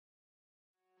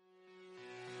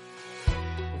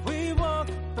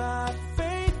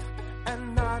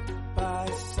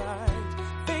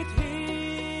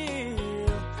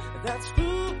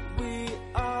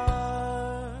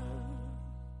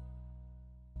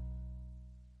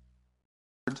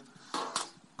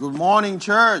Good morning,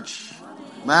 church.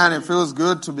 Man, it feels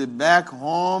good to be back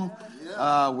home.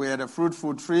 We had a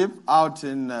fruitful trip out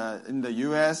in the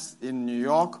U.S., in New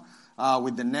York,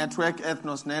 with the network,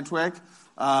 Ethnos Network.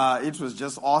 It was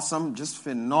just awesome, just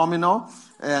phenomenal,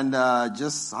 and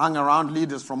just hung around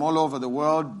leaders from all over the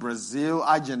world, Brazil,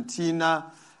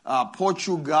 Argentina,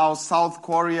 Portugal, South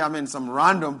Korea, some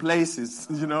random places,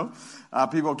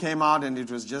 People came out, and it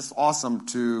was just awesome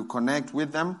to connect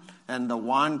with them. And the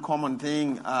one common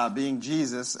thing being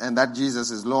Jesus, and that Jesus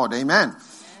is Lord. Amen.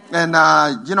 And,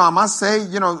 I must say,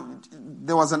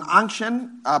 there was an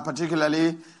unction,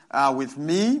 particularly with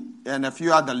me and a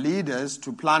few other leaders,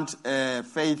 to plant a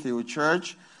faith-healed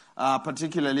church,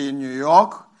 particularly in New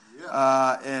York.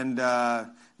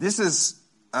 This is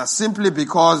simply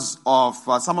because of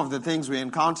some of the things we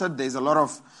encountered. There's a lot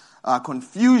of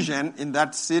confusion in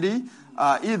that city.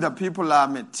 Either people are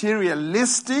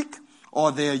materialistic or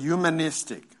they're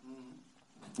humanistic.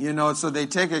 So they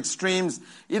take extremes.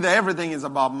 Either everything is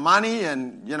about money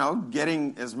and,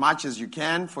 getting as much as you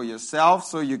can for yourself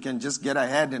so you can just get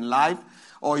ahead in life,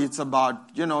 or it's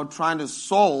about, trying to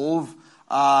solve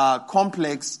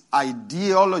complex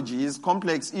ideologies,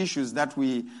 complex issues that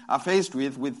we are faced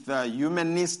with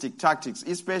humanistic tactics,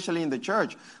 especially in the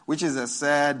church, which is a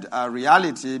sad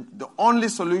reality. The only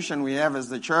solution we have as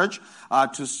the church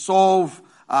to solve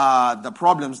the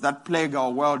problems that plague our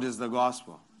world is the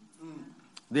gospel.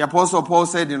 The Apostle Paul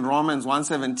said in Romans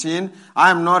 1:17,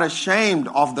 I am not ashamed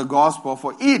of the gospel,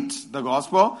 for the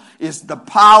gospel, is the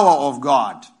power of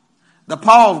God. The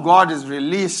power of God is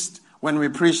released when we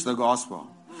preach the gospel.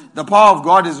 The power of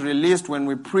God is released when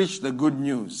we preach the good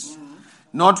news,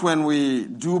 not when we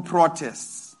do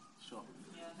protests.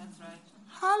 Yeah, that's right.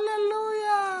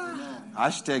 Hallelujah.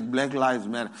 Hashtag Black Lives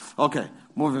Matter. Okay,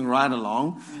 moving right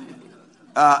along.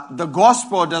 The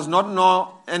gospel does not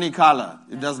know any color.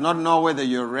 It does not know whether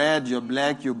you're red, you're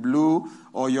black, you're blue,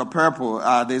 or you're purple.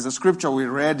 There's a scripture we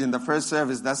read in the first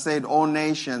service that said all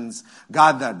nations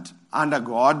gathered under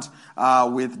God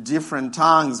with different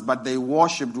tongues, but they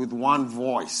worshipped with one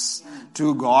voice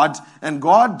to God. And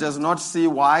God does not see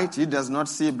white. He does not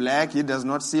see black. He does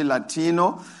not see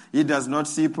Latino. He does not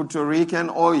see Puerto Rican.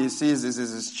 All he sees is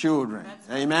his children.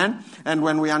 Amen? And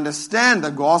when we understand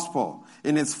the gospel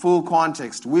in its full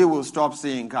context, we will stop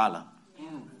seeing color.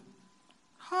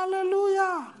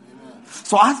 Hallelujah. Amen.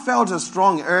 So I felt a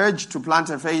strong urge to plant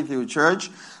a faith-healed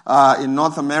church in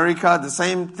North America. The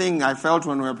same thing I felt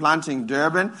when we were planting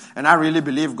Durban. And I really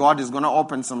believe God is going to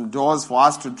open some doors for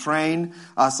us to train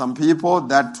some people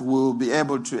that will be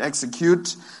able to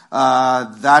execute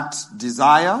that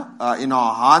desire in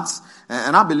our hearts.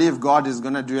 And I believe God is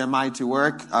going to do a mighty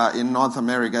work in North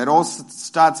America. It all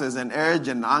starts as an urge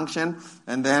and unction,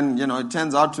 and then, it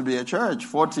turns out to be a church.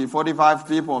 40, 45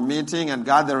 people meeting and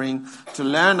gathering to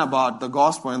learn about the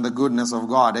gospel and the goodness of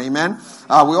God. Amen.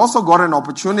 We also got an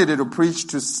opportunity to preach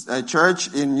to a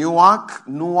church in Newark,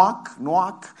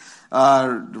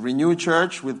 Renew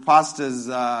Church, with pastors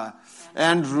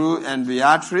Andrew and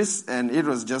Beatrice, and it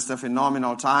was just a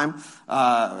phenomenal time.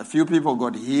 A few people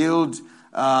got healed.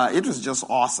 It was just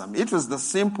awesome. It was the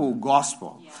simple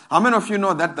gospel. Yeah. How many of you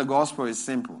know that the gospel is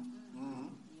simple? Mm-hmm.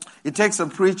 It takes a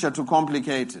preacher to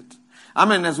complicate it.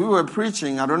 As we were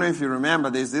preaching, I don't know if you remember,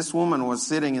 there's this woman who was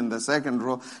sitting in the second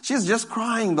row. She's just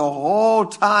crying the whole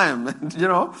time. And,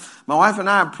 my wife and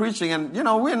I are preaching, and,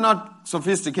 we're not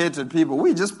sophisticated people.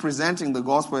 We're just presenting the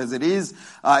gospel as it is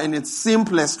in its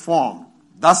simplest form.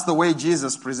 That's the way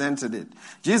Jesus presented it.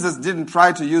 Jesus didn't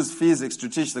try to use physics to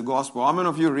teach the gospel. How many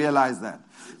of you realize that?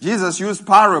 Jesus used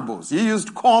parables. He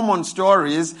used common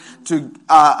stories to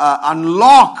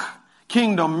unlock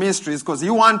kingdom mysteries because he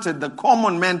wanted the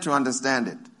common man to understand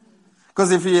it.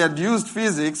 Because if he had used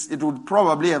physics, it would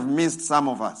probably have missed some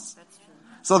of us.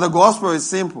 So the gospel is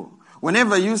simple.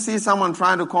 Whenever you see someone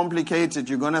trying to complicate it,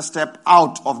 you're going to step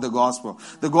out of the gospel.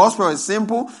 The gospel is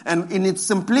simple, and in its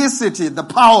simplicity, the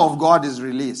power of God is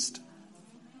released.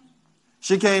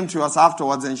 She came to us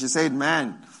afterwards and she said,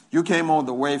 man, you came all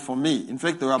the way for me. In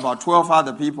fact, there were about 12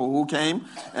 other people who came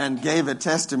and gave a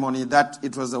testimony that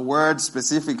it was a word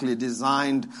specifically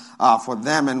designed for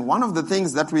them. And one of the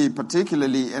things that we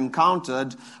particularly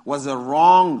encountered was a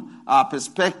wrong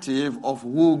perspective of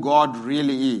who God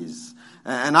really is.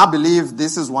 And I believe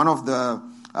this is one of the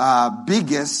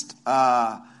biggest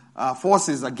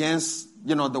forces against,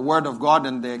 the word of God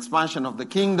and the expansion of the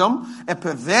kingdom, a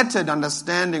perverted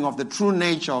understanding of the true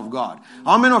nature of God.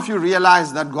 How many of you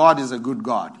realize that God is a good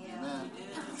God?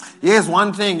 Here's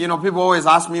one thing, people always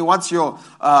ask me, what's your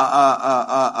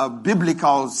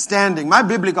biblical standing? My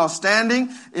biblical standing,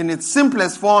 in its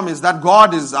simplest form, is that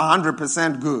God is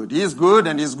 100% good. He is good,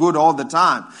 and He's good all the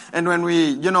time. And when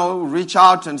we, reach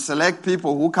out and select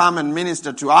people who come and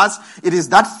minister to us, it is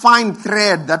that fine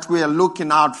thread that we are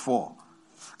looking out for.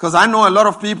 Because I know a lot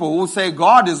of people who say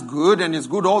God is good and is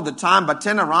good all the time, but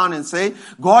turn around and say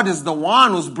God is the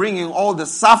one who's bringing all the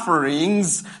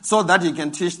sufferings so that He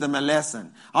can teach them a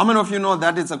lesson. How many of you know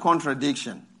that it's a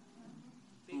contradiction?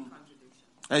 Big contradiction.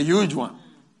 A huge one.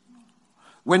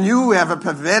 When you have a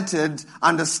perverted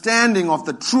understanding of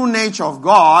the true nature of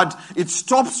God, it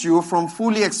stops you from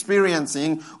fully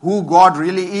experiencing who God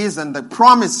really is and the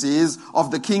promises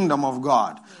of the kingdom of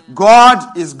God.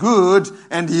 God is good,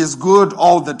 and He is good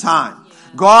all the time.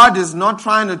 God is not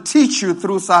trying to teach you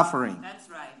through suffering. That's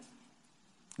right.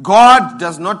 God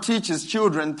does not teach His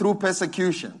children through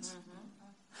persecutions.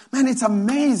 Man, it's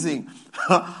amazing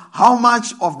how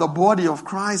much of the body of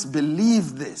Christ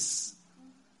believe this.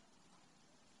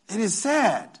 It is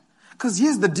sad. Because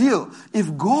here's the deal.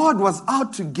 If God was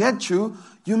out to get you,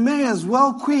 you may as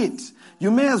well quit. You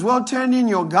may as well turn in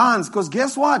your guns, because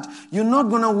guess what? You're not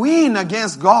going to win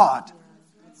against God.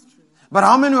 But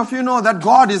how many of you know that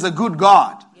God is a good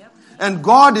God? Yep. And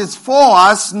God is for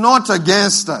us, not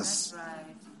against us. That's right.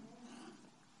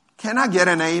 Can I get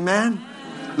an amen?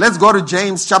 Let's go to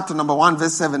James chapter number 1,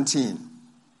 verse 17.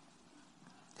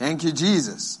 Thank you,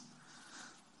 Jesus.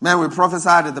 Man, we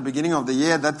prophesied at the beginning of the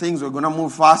year that things were going to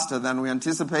move faster than we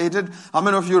anticipated. How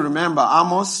many of you remember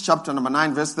Amos chapter number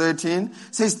 9, verse 13?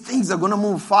 It says things are going to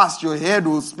move fast. Your head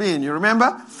will spin. You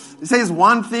remember? It says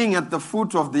one thing at the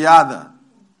foot of the other.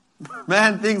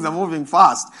 Man, things are moving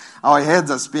fast. Our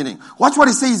heads are spinning. Watch what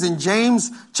it says in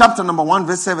James chapter number 1,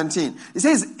 verse 17. It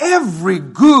says every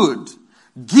good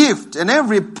gift and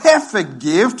every perfect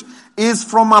gift is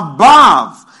from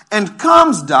above and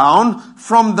comes down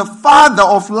from the Father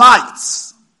of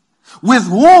lights, with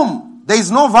whom there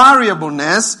is no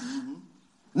variableness,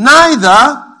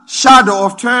 neither shadow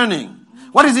of turning.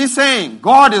 What is he saying?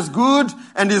 God is good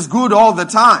and is good all the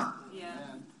time. Yeah.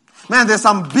 Man, there's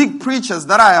some big preachers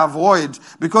that I avoid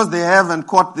because they haven't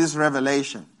caught this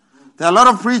revelation. There are a lot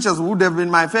of preachers who would have been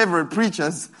my favorite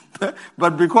preachers,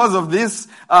 but because of this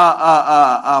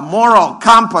moral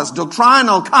compass,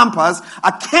 doctrinal compass,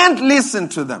 I can't listen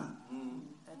to them.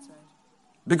 That's right.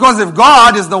 Because if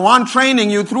God is the one training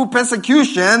you through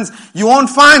persecutions, you won't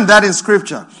find that in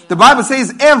Scripture. The Bible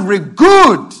says every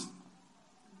good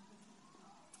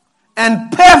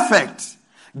and perfect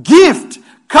gift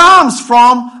comes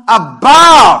from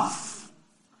above,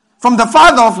 from the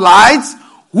Father of lights,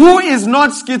 who is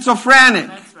not schizophrenic.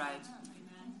 That's right.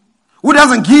 Who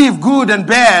doesn't give good and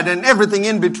bad and everything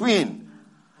in between.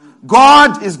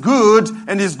 God is good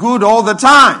and is good all the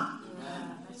time.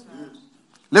 That's right.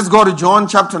 Let's go to John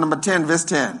chapter number 10, verse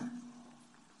 10.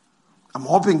 I'm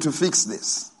hoping to fix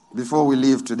this before we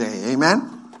leave today.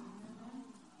 Amen?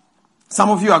 Some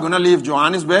of you are going to leave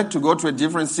Johannesburg to go to a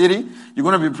different city. You're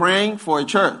going to be praying for a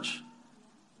church.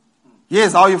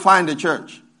 Here's how you find a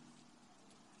church.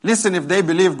 Listen, if they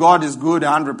believe God is good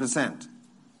 100%,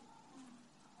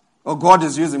 or God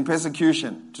is using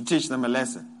persecution to teach them a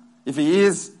lesson. If He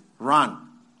is, run.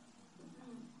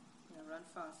 Yeah, run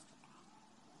fast.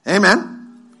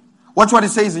 Amen? Watch what it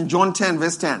says in John 10,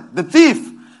 verse 10. The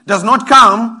thief does not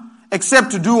come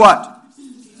except to do what?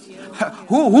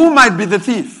 Who might be the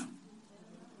thief?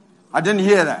 I didn't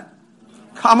hear that.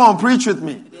 Come on, preach with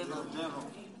me.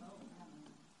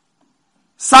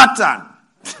 Satan.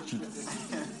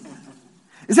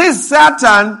 It says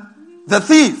Satan, the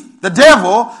thief, the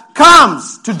devil,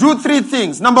 comes to do three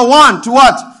things. Number one, to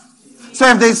what? So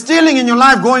if there's stealing in your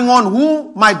life going on,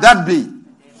 who might that be?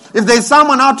 If there's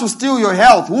someone out to steal your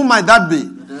health, who might that be?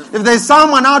 If there's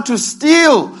someone out to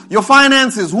steal your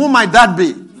finances, who might that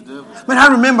be? But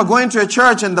I remember going to a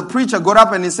church and the preacher got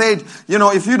up and he said,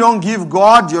 if you don't give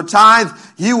God your tithe,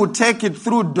 He will take it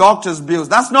through doctor's bills.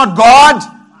 That's not God.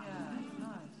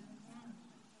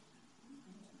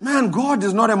 Man, God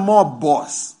is not a mob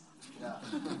boss.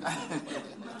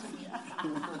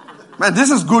 Man, this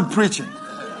is good preaching.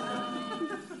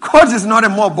 God is not a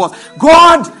mob boss.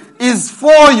 God is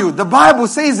for you. The Bible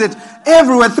says it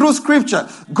everywhere through Scripture.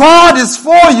 God is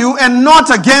for you and not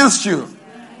against you.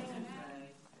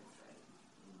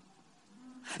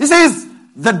 He says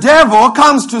the devil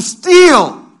comes to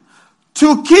steal,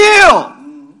 to kill.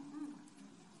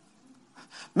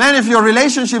 Man, if your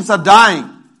relationships are dying,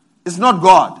 it's not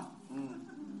God.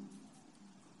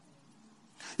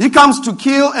 He comes to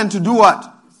kill and to do what?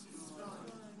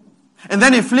 And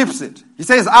then he flips it. He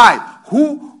says, I.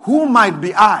 Who might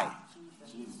be I?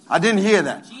 I didn't hear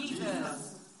that.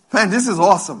 Jesus. Man, this is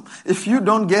awesome. If you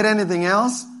don't get anything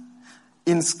else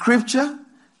in scripture,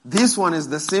 this one is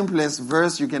the simplest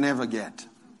verse you can ever get.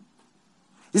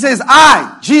 He says,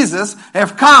 I, Jesus,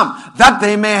 have come that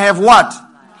they may have what?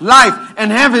 Life.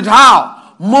 And have it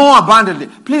how? More abundantly.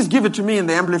 Please give it to me in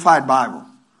the Amplified Bible.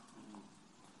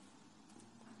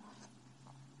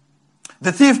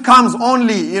 The thief comes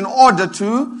only in order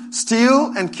to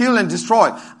steal and kill and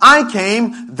destroy. I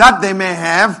came that they may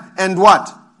have and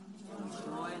what?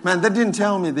 Man, they didn't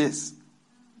tell me this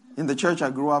in the church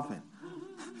I grew up in.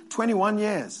 21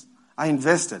 years I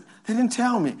invested. They didn't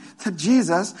tell me that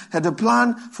Jesus had a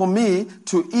plan for me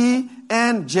to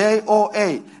enjoy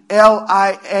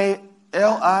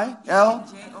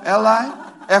life.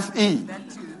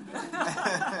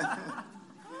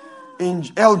 In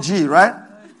LG, right?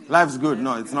 Life's good.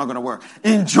 No, it's not going to work.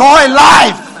 Enjoy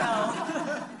life.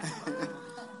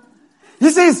 He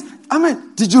says,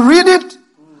 did you read it?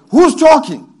 Who's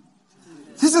talking?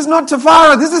 This is not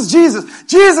Tafara. This is Jesus.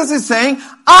 Jesus is saying,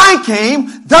 I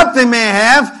came that they may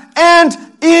have and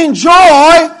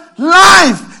enjoy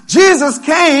life. Jesus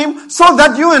came so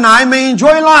that you and I may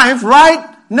enjoy life right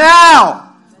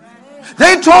now.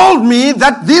 They told me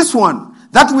that this one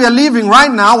that we are living right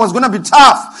now was going to be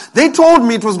tough. They told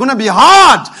me it was going to be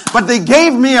hard, but they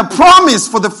gave me a promise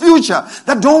for the future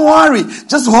that don't worry,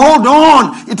 just hold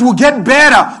on. It will get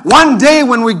better. One day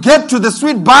when we get to the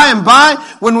sweet by and by,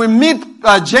 when we meet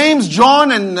James,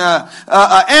 John, and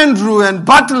Andrew, and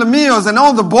Bartholomew, and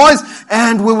all the boys,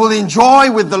 and we will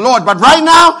enjoy with the Lord. But right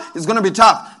now, it's going to be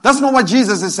tough. That's not what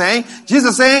Jesus is saying.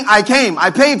 Jesus is saying, I came,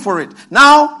 I paid for it.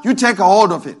 Now, you take a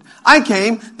hold of it. I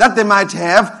came that they might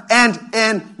have and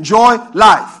enjoy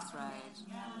life. That's right.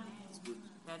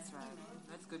 That's right.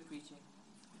 That's good preaching.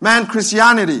 Man,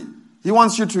 Christianity. He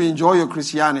wants you to enjoy your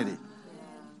Christianity. Yeah.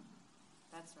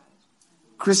 That's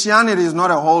right. Christianity is not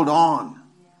a hold on.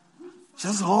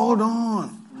 Just hold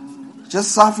on.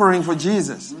 Just suffering for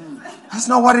Jesus. That's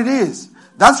not what it is.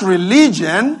 That's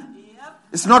religion.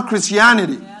 It's not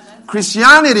Christianity.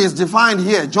 Christianity is defined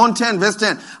here. John 10 verse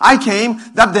 10. I came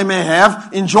that they may have,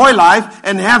 enjoy life,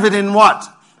 and have it in what?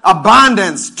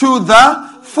 Abundance to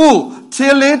the full,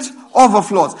 till it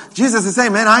overflows. Jesus is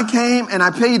saying, man, I came and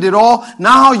I paid it all.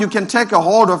 Now you can take a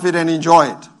hold of it and enjoy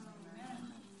it.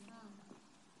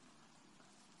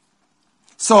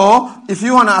 So, if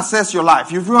you want to assess your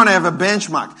life, if you want to have a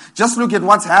benchmark, just look at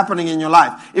what's happening in your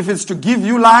life. If it's to give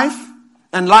you life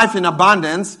and life in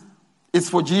abundance, it's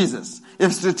for Jesus.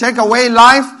 If it's to take away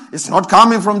life, it's not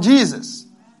coming from Jesus.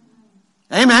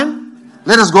 Amen.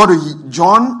 Let us go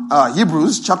to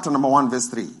Hebrews chapter number 1 verse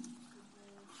 3.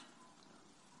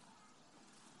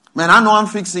 Man, I know I'm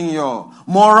fixing your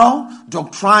moral,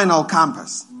 doctrinal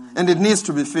compass. And it needs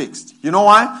to be fixed. You know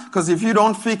why? Because if you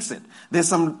don't fix it, there's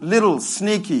some little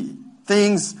sneaky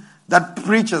things that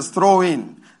preachers throw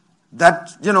in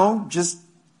that, just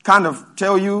kind of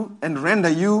tell you and render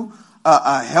you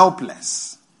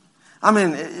helpless. I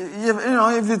mean,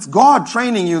 if it's God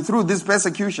training you through these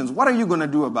persecutions, what are you going to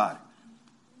do about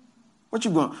it?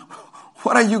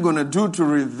 What are you going to do to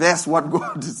reverse what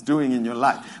God is doing in your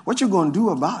life? What you going to do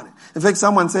about it? In fact,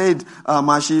 someone said,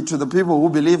 Mashi, to the people who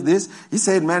believe this, he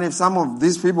said, man, if some of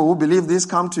these people who believe this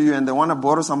come to you and they want to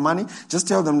borrow some money, just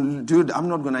tell them, dude, I'm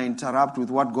not going to interrupt with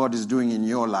what God is doing in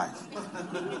your life.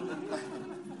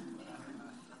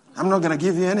 I'm not going to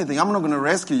give you anything. I'm not going to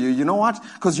rescue you. You know what?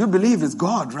 Because you believe it's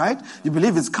God, right? You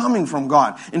believe it's coming from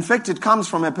God. In fact, it comes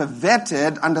from a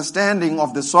perverted understanding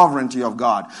of the sovereignty of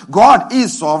God. God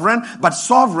is sovereign, but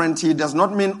sovereignty does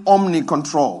not mean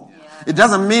omni-control. It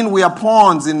doesn't mean we are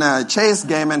pawns in a chess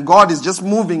game and God is just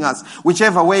moving us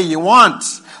whichever way you want.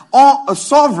 Or a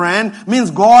sovereign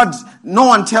means God, no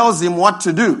one tells him what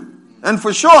to do. And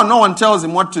for sure, no one tells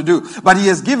him what to do. But he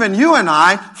has given you and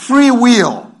I free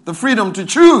will. The freedom to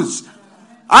choose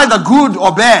either good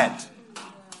or bad.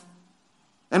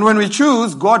 And when we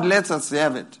choose, God lets us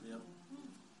have it.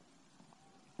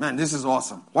 Man, this is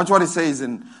awesome. Watch what it says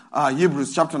in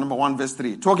Hebrews chapter number 1 verse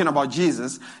 3. Talking about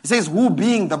Jesus. It says, who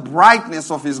being the brightness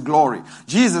of his glory.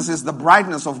 Jesus is the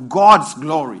brightness of God's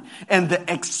glory and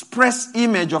the express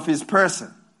image of his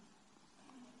person.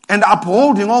 And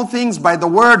upholding all things by the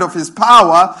word of his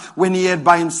power, when he had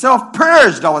by himself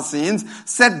purged our sins,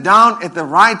 sat down at the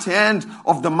right hand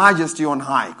of the majesty on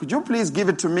high. Could you please give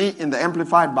it to me in the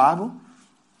Amplified Bible?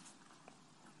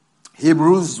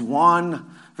 Hebrews 1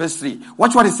 verse 3.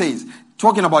 Watch what it says.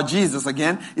 Talking about Jesus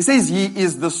again. It says, he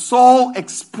is the sole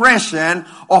expression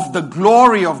of the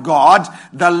glory of God,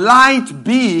 the light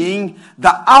being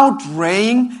the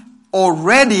outraying or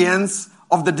radiance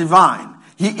of the divine.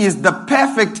 He is the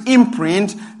perfect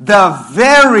imprint,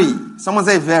 someone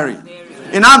say very.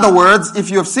 In other words,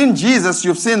 if you have seen Jesus,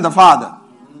 you've seen the Father.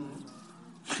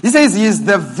 He says he is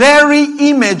the very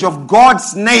image of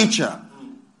God's nature.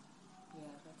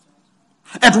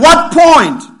 At what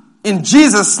point in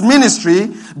Jesus'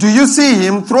 ministry do you see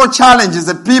him throw challenges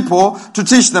at people to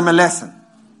teach them a lesson?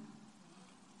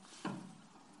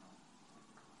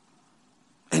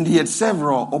 And he had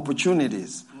several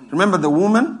opportunities. Remember the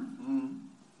woman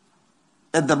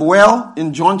at the well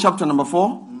in John chapter number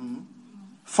 4?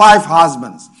 5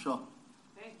 husbands. Sure.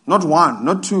 Not 1,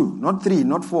 not 2, not 3,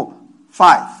 not 4.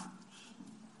 5.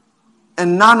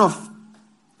 And none of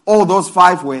all those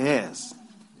 5 were hers.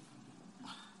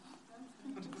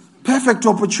 Perfect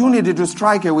opportunity to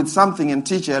strike her with something and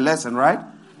teach her a lesson, right?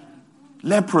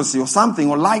 Leprosy or something,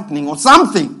 or lightning or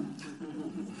something.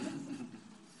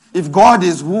 If God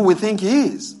is who we think he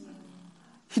is.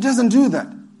 He doesn't do that.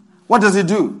 What does he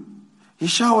do? He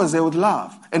showers her with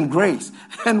love and grace.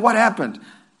 And what happened?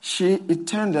 It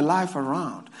turned her life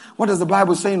around. What does the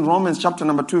Bible say in Romans chapter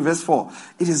number 2 verse 4?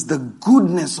 It is the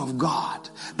goodness of God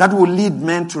that will lead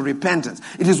men to repentance.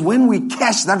 It is when we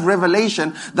catch that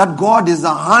revelation that God is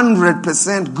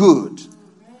 100% good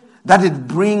that it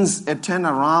brings a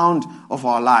turnaround of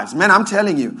our lives. Man, I'm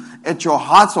telling you, at your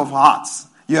hearts of hearts,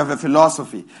 you have a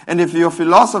philosophy. And if your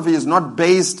philosophy is not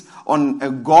based on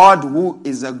a God who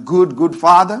is a good, good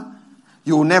Father,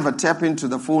 you will never tap into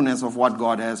the fullness of what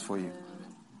God has for you.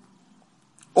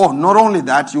 Oh, not only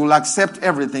that, you will accept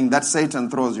everything that Satan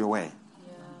throws your way.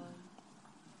 Yeah.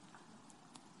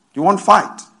 You won't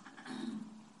fight.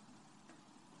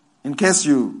 In case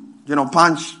you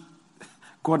punch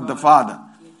God the Father.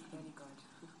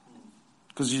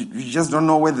 Because you just don't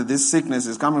know whether this sickness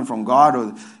is coming from God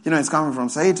or, it's coming from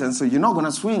Satan. So you're not going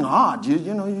to swing hard.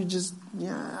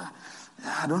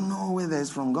 I don't know whether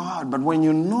it's from God. But when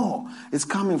you know it's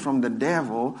coming from the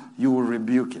devil, you will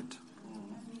rebuke it.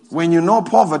 When you know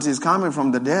poverty is coming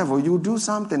from the devil, you do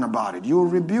something about it. You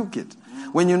rebuke it.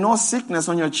 When you know sickness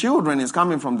on your children is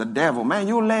coming from the devil, man,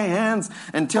 you lay hands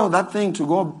and tell that thing to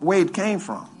go where it came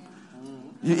from.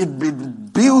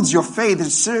 It builds your faith.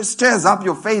 It stirs up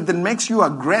your faith. It makes you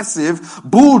aggressive,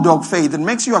 bulldog faith. It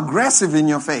makes you aggressive in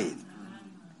your faith.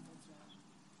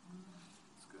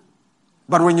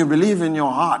 But when you believe in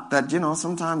your heart that,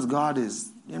 sometimes God is,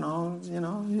 no,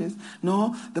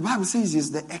 the Bible says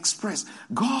he's the express.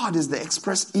 God is the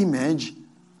express image.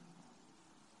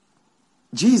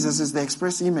 Jesus is the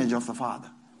express image of the Father.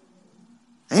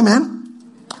 Amen?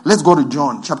 Let's go to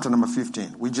John chapter number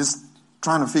 15. We're just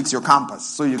trying to fix your compass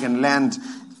so you can land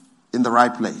in the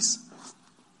right place.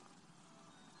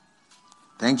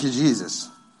 Thank you, Jesus.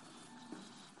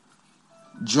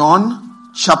 John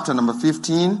chapter number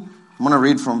 15. I'm going to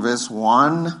read from verse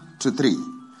 1 to 3.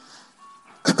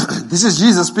 This is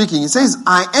Jesus speaking. He says,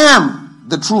 I am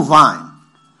the true vine,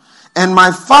 and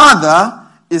my Father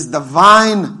is the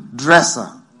vine dresser.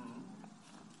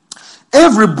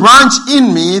 Every branch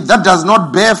in me that does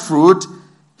not bear fruit,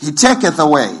 he taketh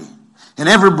away. And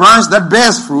every branch that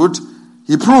bears fruit,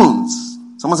 he prunes.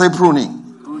 Someone say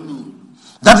pruning. Pruning.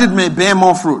 That it may bear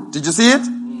more fruit. Did you see it?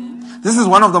 Yeah. This is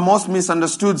one of the most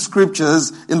misunderstood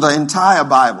scriptures in the entire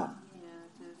Bible.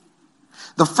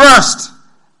 The first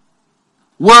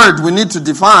word we need to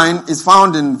define is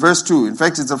found in verse 2. In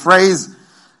fact, it's a phrase,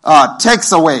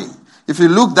 takes away. If you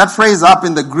look that phrase up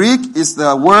in the Greek, it's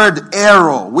the word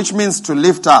aero, which means to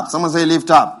lift up. Someone say lift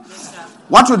up.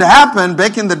 What would happen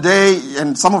back in the day,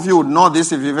 and some of you would know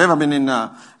this if you've ever been in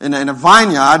a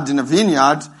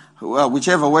vineyard,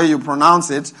 whichever way you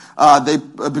pronounce it,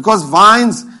 because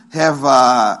vines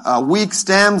have weak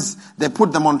stems, they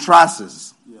put them on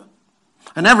trusses. Yeah.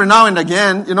 And every now and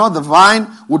again, the vine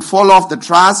would fall off the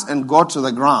truss and go to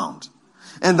the ground.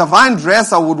 And the vine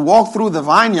dresser would walk through the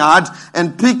vineyard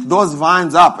and pick those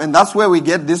vines up. And that's where we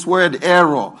get this word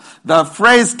arrow. The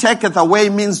phrase taketh away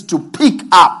means to pick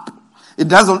up. It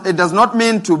does not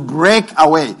mean to break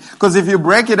away. Because if you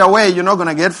break it away, you're not going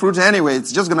to get fruit anyway.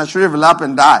 It's just going to shrivel up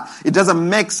and die. It doesn't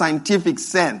make scientific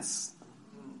sense.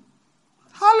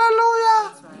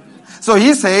 Hallelujah. So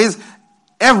he says,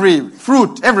 every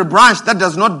branch that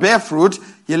does not bear fruit,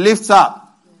 he lifts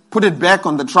up. Put it back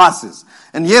on the trusses.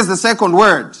 And here's the second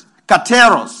word,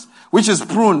 kateros, which is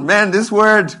pruned. Man, this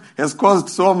word has caused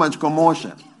so much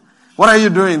commotion. What are you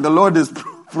doing? The Lord is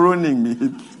pruning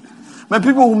me. Man,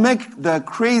 people who make the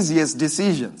craziest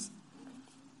decisions.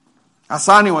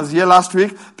 Asani was here last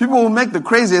week. People who make the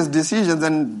craziest decisions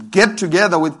and get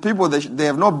together with people they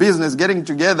have no business getting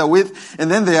together with, and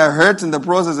then they are hurt in the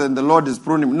process and the Lord is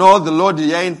pruning. No, the Lord,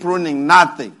 he ain't pruning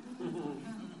nothing.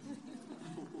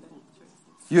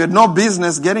 You had no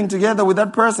business getting together with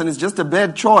that person. It's just a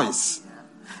bad choice.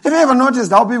 Have you ever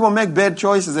noticed how people make bad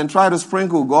choices and try to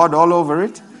sprinkle God all over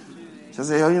it? Just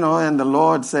say, and the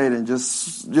Lord said, and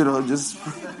just. No,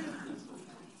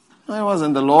 it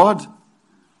wasn't the Lord.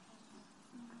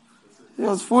 It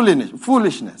was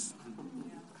foolishness.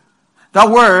 That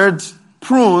word,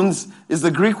 prunes, is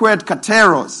the Greek word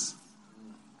kateros,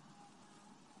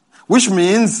 which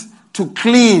means to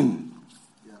clean.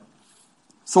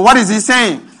 So what is he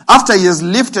saying? After he has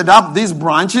lifted up these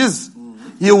branches,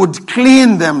 he would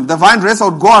clean them. The vine dresser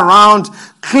would go around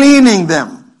cleaning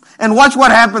them. And watch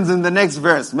what happens in the next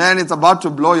verse. Man, it's about to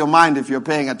blow your mind if you're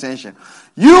paying attention.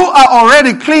 You are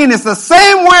already clean. It's the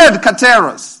same word,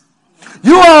 kateros.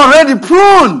 You are already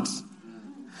pruned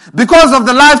because of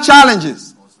the life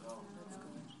challenges.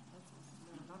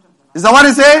 Is that what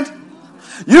he said?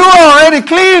 You are already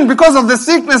clean because of the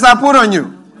sickness I put on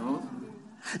you.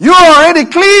 You are already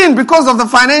clean because of the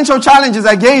financial challenges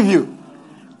I gave you.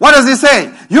 What does he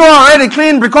say? You are already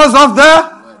clean because of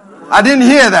I didn't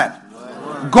hear that.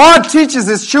 God teaches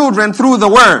his children through the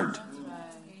word.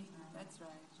 That's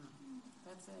right.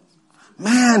 That's it.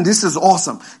 Man, this is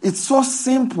awesome. It's so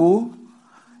simple,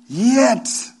 yet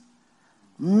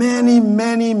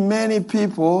many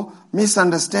people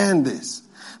misunderstand this.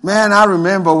 Man, I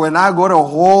remember when I got a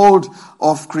hold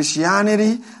of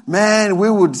Christianity, man, we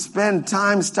would spend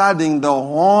time studying the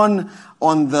horn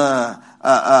on the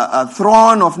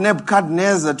throne of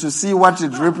Nebuchadnezzar to see what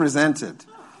it represented.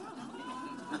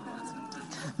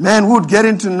 Man, we would get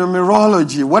into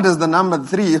numerology. What is the number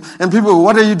 3? And people,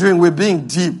 what are you doing? We're being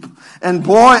deep. And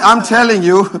boy, I'm telling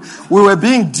you, we were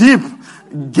being deep,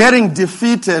 getting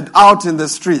defeated out in the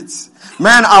streets.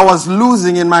 Man, I was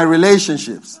losing in my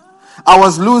relationships. I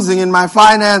was losing in my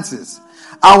finances.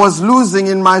 I was losing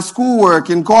in my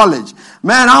schoolwork in college.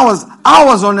 Man, I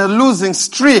was on a losing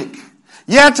streak.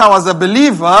 Yet I was a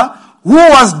believer who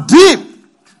was deep.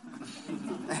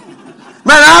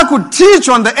 Man, I could teach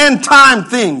on the end time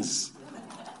things.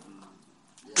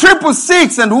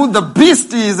 666 and who the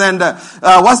beasties and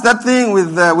what's that thing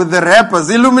with the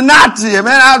rappers? Illuminati. Man,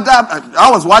 I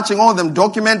was watching all them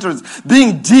documentaries,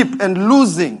 being deep and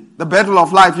losing the battle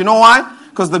of life. You know why?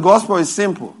 Because the gospel is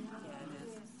simple.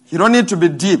 You don't need to be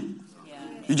deep.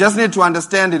 You just need to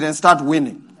understand it and start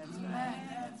winning.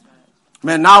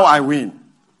 Man, now I win.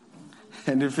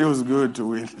 And it feels good to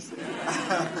win.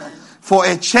 For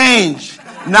a change,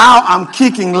 now I'm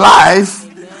kicking life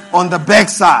on the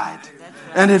backside.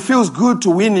 And it feels good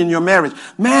to win in your marriage.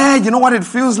 Man, you know what it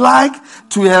feels like?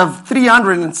 To have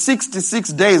 366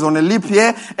 days on a leap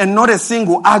year and not a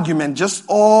single argument. Just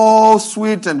all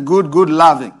sweet and good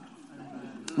loving.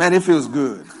 Man, it feels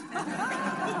good.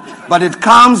 But it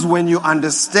comes when you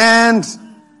understand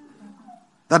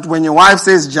that when your wife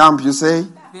says jump, you say?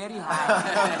 Very high.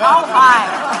 How high?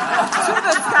 To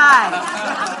the sky.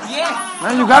 Yes.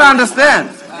 Man, you got to understand.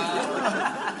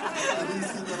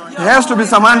 There has to be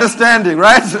some understanding,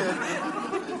 right?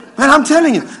 Man, I'm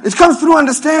telling you, it comes through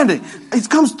understanding. It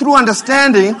comes through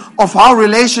understanding of how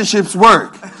relationships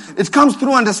work. It comes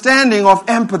through understanding of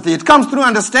empathy. It comes through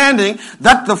understanding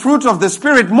that the fruit of the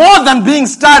Spirit, more than being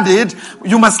studied,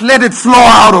 you must let it flow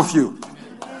out of you.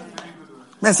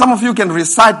 Man, some of you can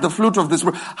recite the fruit of the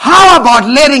Spirit. How about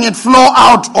letting it flow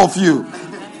out of you?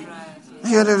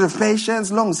 You have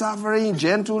patience, long-suffering,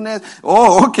 gentleness.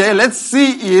 Oh, okay, let's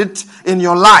see it in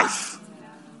your life.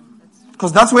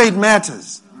 Because that's where it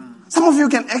matters. Some of you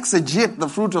can exegete the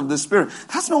fruit of the Spirit.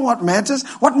 That's not what matters.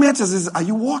 What matters is, are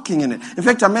you walking in it? In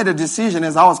fact, I made a decision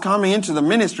as I was coming into the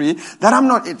ministry that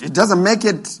it doesn't make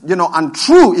it,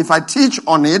 untrue if I teach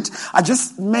on it. I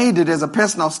just made it as a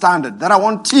personal standard that I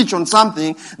won't teach on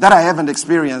something that I haven't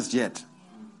experienced yet.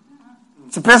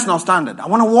 It's a personal standard. I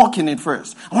want to walk in it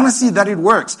first. I want to see that it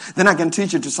works. Then I can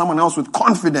teach it to someone else with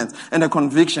confidence and a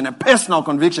conviction, a personal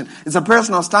conviction. It's a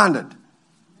personal standard.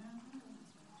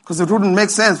 Because it wouldn't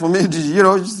make sense for me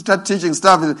to, start teaching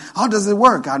stuff. How does it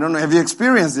work? I don't know. Have you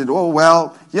experienced it? Oh,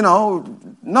 well,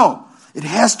 no. It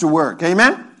has to work.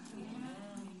 Amen?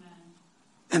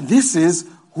 And this is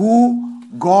who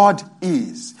God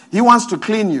is. He wants to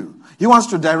clean you. He wants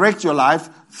to direct your life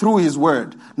through His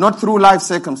Word, not through life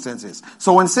circumstances.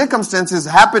 So when circumstances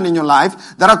happen in your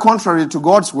life that are contrary to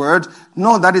God's Word,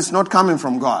 know that it's not coming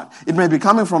from God. It may be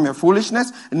coming from your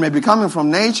foolishness. It may be coming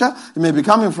from nature. It may be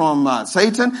coming from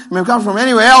Satan. It may come from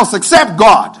anywhere else except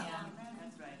God.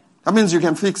 That means you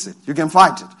can fix it. You can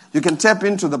fight it. You can tap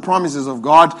into the promises of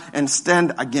God and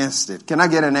stand against it. Can I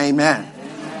get an amen?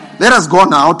 Amen. Let us go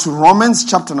now to Romans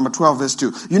chapter number 12, verse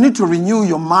 2. You need to renew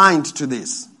your mind to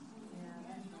this.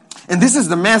 And this is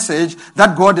the message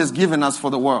that God has given us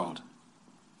for the world.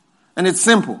 And it's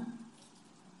simple.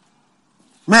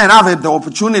 Man, I've had the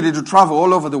opportunity to travel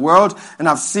all over the world, and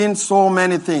I've seen so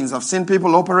many things. I've seen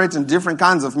people operate in different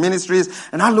kinds of ministries,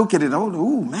 and I look at it and I go,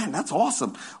 ooh, man, that's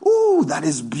awesome. Ooh, that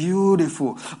is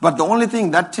beautiful. But the only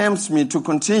thing that tempts me to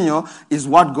continue is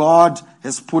what God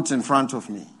has put in front of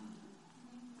me.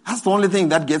 That's the only thing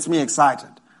that gets me excited.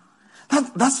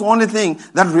 That's the only thing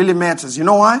that really matters. You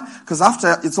know why? Because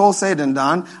after it's all said and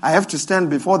done, I have to stand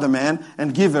before the man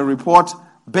and give a report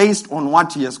based on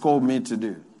what he has called me to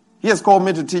do. He has called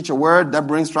me to teach a word that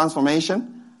brings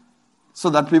transformation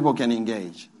so that people can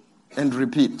engage and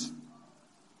repeat.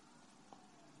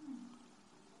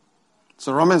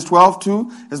 So Romans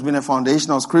 12:2 has been a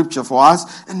foundational scripture for us.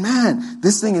 And man,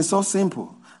 this thing is so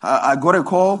simple. I got a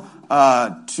call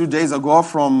 2 days ago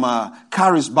from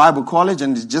Caris Bible College,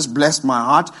 and it just blessed my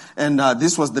heart. And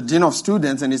this was the dean of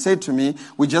students, and he said to me,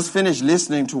 we just finished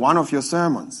listening to one of your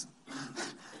sermons.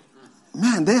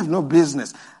 Man, they have no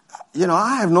business. You know,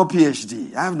 I have no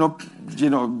PhD. I have no,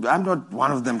 I'm not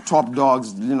one of them top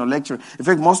dogs, lecturer. In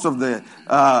fact, most of the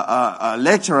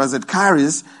lecturers at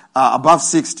Caris are above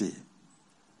 60.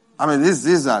 I mean,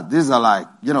 these are like,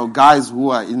 guys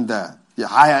who are in the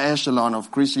higher echelon of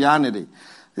Christianity.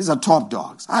 These are top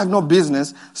dogs. I have no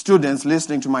business students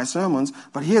listening to my sermons,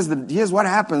 but here's what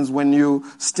happens when you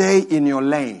stay in your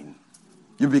lane.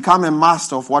 You become a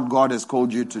master of what God has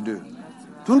called you to do.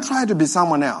 Don't try to be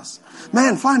someone else.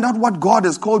 Man, find out what God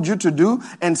has called you to do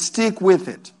and stick with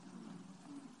it.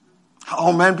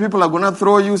 Oh man, people are going to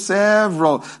throw you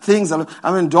several things.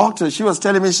 I mean, doctor, she was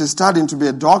telling me she's studying to be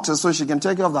a doctor so she can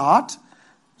take care of the heart.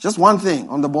 Just one thing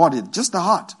on the body, just the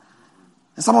heart.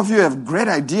 And some of you have great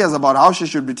ideas about how she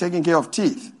should be taking care of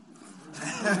teeth.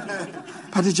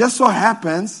 But it just so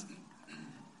happens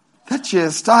that she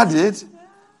has studied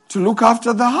to look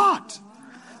after the heart.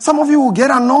 Some of you will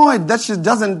get annoyed that she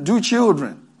doesn't do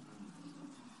children.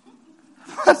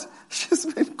 But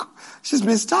she's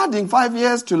been studying 5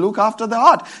 years to look after the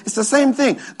heart. It's the same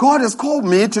thing. God has called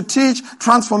me to teach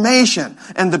transformation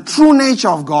and the true nature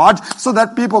of God so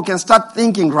that people can start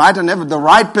thinking right and have the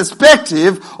right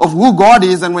perspective of who God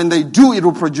is, and when they do, it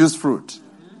will produce fruit.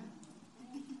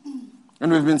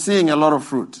 And we've been seeing a lot of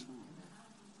fruit.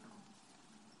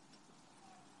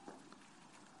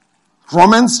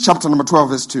 Romans chapter number 12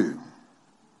 verse 2.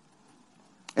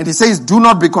 And he says, do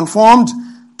not be conformed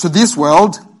to this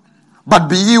world, but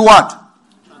be ye what?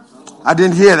 I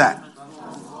didn't hear that.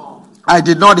 I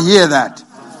did not hear that.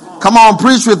 Come on,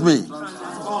 preach with me.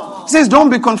 He says, don't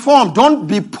be conformed. Don't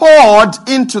be poured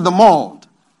into the mold.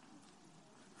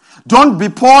 Don't be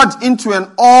poured into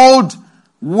an old,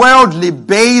 worldly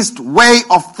based way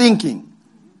of thinking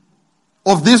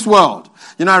of this world.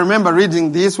 I remember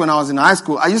reading this when I was in high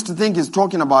school. I used to think he's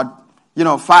talking about,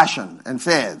 fashion and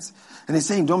fads. And he's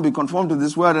saying, don't be conformed to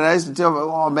this world. And I used to tell him,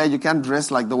 oh man, you can't dress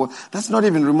like the world. That's not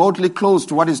even remotely close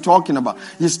to what he's talking about.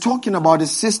 He's talking about a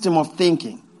system of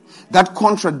thinking that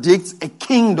contradicts a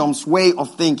kingdom's way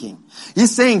of thinking.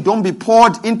 He's saying, don't be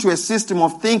poured into a system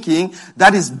of thinking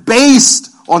that is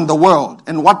based on the world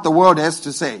and what the world has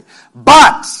to say.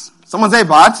 But, someone say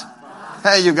but.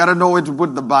 Hey, you got to know where to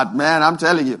put the but, man. I'm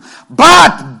telling you.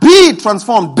 But be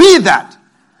transformed. Be that.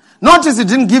 Notice he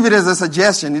didn't give it as a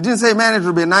suggestion. He didn't say, man, it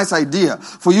would be a nice idea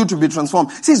for you to be transformed.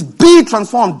 He says, be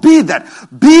transformed. Be that.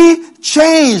 Be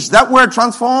changed. That word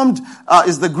transformed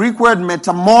is the Greek word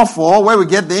metamorpho, where we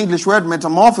get the English word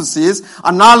metamorphosis.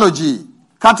 Analogy.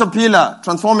 Caterpillar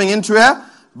transforming into a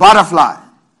butterfly.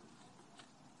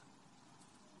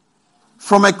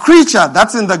 From a creature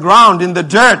that's in the ground, in the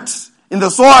dirt, in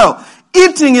the soil,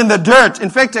 eating in the dirt.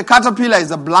 In fact, a caterpillar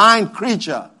is a blind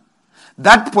creature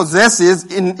that possesses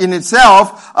in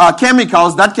itself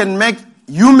chemicals that can make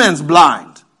humans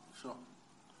blind. Sure.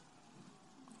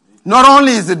 Not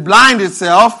only is it blind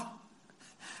itself,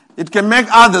 it can make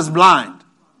others blind.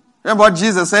 Remember what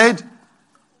Jesus said?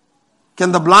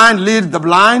 Can the blind lead the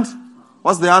blind?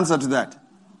 What's the answer to that?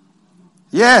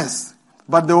 Yes,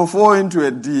 but they will fall into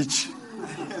a ditch.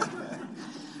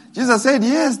 Jesus said,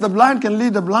 yes, the blind can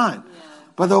lead the blind,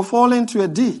 but they'll fall into a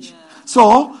ditch.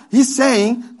 So he's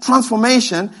saying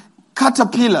transformation,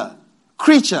 caterpillar,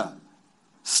 creature,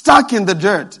 stuck in the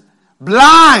dirt,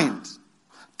 blind,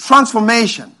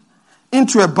 transformation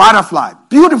into a butterfly,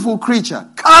 beautiful creature,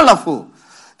 colorful,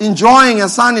 enjoying a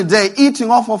sunny day,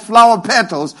 eating off of flower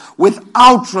petals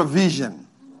without revision.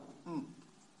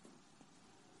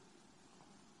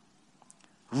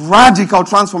 Radical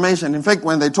transformation. In fact,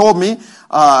 when they told me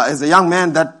as a young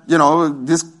man that,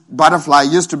 this butterfly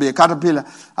used to be a caterpillar,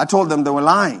 I told them they were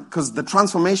lying because the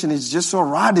transformation is just so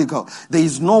radical. There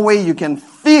is no way you can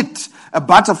fit a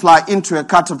butterfly into a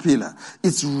caterpillar.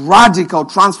 It's radical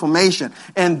transformation.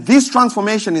 And this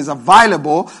transformation is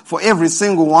available for every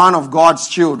single one of God's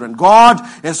children. God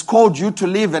has called you to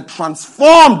live a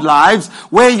transformed life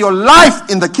where your life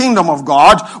in the kingdom of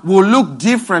God will look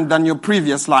different than your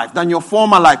previous life, than your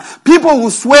former life. People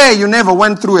will swear you never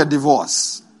went through a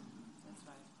divorce.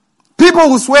 People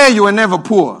will swear you were never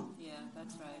poor.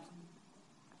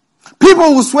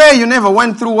 People will swear you never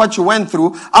went through what you went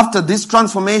through after this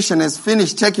transformation has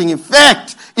finished taking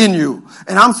effect in you.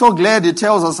 And I'm so glad it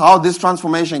tells us how this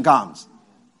transformation comes.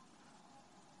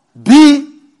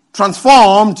 Be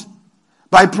transformed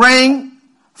by praying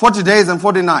 40 days and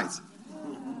 40 nights.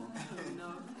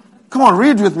 Come on,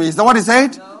 read with me. Is that what he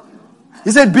said?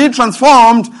 He said, be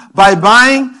transformed by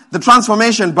buying the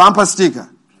transformation bumper sticker.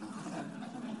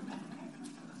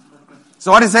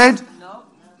 So what he said?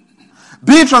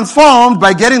 Be transformed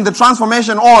by getting the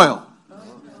transformation oil.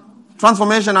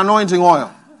 Transformation anointing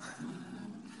oil.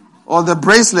 Or the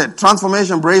bracelet,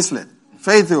 transformation bracelet.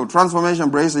 Faith Hill, transformation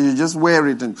bracelet. You just wear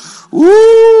it and,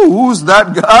 ooh, who's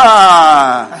that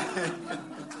guy?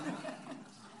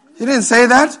 He didn't say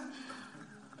that.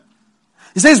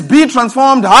 He says, be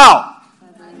transformed how?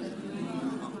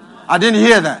 I didn't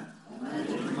hear that.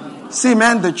 See,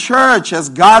 man, the church has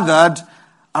gathered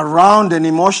around an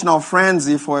emotional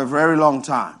frenzy for a very long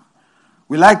time.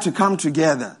 We like to come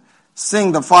together,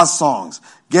 sing the fast songs,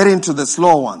 get into the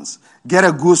slow ones, get a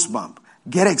goosebump,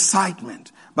 get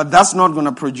excitement. But that's not going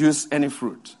to produce any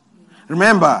fruit.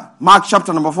 Remember, Mark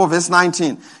chapter number 4, verse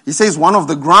 19. He says, one of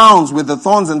the grounds with the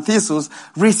thorns and thistles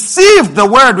received the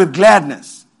word with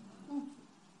gladness.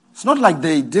 It's not like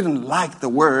they didn't like the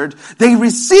word. They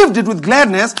received it with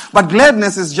gladness, but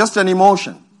gladness is just an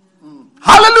emotion.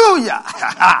 Hallelujah.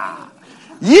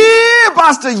 Yeah,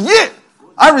 Pastor, yeah.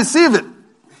 I receive it.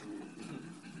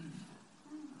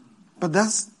 But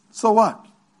so what?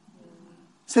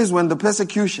 It says when the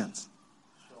persecutions,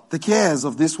 the cares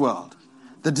of this world,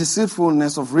 the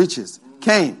deceitfulness of riches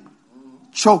came,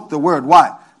 choked the word.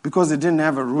 Why? Because it didn't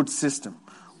have a root system.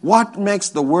 What makes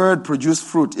the word produce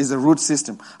fruit is a root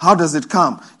system. How does it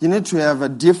come? You need to have a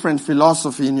different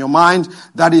philosophy in your mind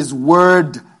that is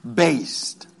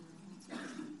word-based.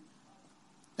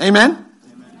 Amen?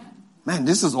 Amen? Man,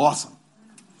 this is awesome.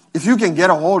 If you can get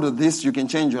a hold of this, you can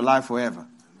change your life forever.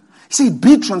 See,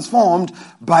 be transformed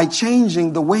by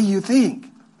changing the way you think.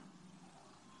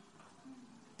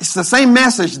 It's the same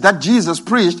message that Jesus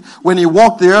preached when he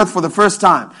walked the earth for the first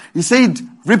time. He said,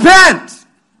 repent.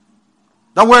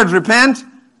 The word repent,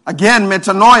 again,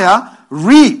 metanoia,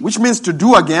 which means to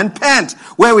do again, pent,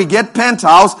 where we get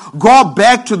penthouse, go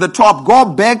back to the top, go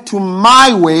back to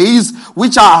my ways,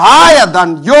 which are higher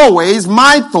than your ways,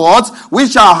 my thoughts,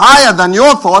 which are higher than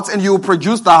your thoughts, and you will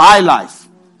produce the high life.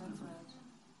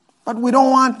 But we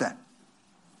don't want that.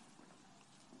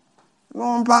 We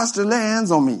want Pastor, lay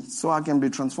hands on me so I can be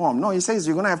transformed. No, he says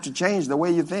you're going to have to change the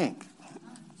way you think.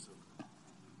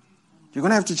 You're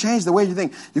going to have to change the way you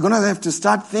think. You're going to have to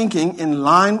start thinking in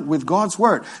line with God's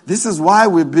word. This is why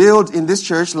we build in this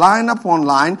church line upon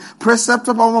line, precept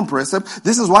upon precept.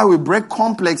 This is why we break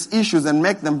complex issues and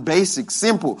make them basic,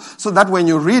 simple, so that when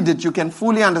you read it, you can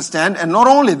fully understand. And not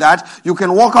only that, you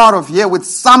can walk out of here with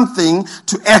something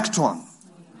to act on.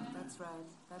 That's right.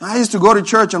 I used to go to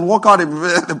church and walk out if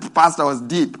the pastor was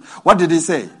deep. What did he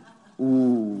say?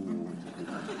 Ooh.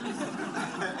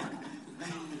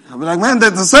 I'll be like, man,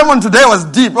 the sermon today was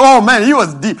deep. Oh, man, he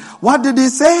was deep. What did he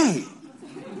say?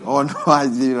 Oh,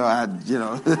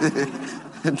 no,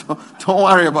 don't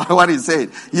worry about what he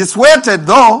said. He sweated,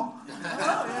 though,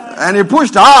 and he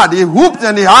pushed hard. He whooped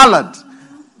and he hollered.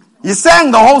 He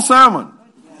sang the whole sermon.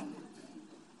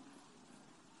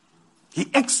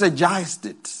 He exegised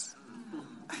it.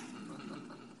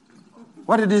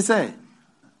 What did he say?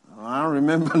 Oh, I don't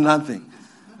remember nothing.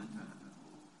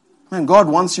 Man, God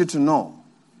wants you to know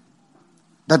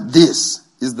that this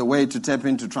is the way to tap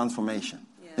into transformation.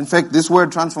 Yeah. In fact, this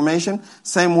word transformation,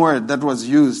 same word that was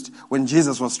used when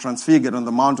Jesus was transfigured on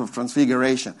the Mount of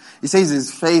Transfiguration. He says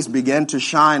his face began to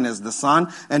shine as the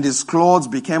sun, and his clothes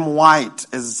became white,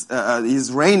 as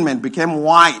his raiment became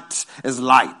white as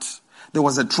light. There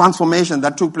was a transformation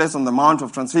that took place on the Mount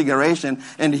of Transfiguration,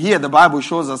 and here the Bible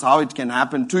shows us how it can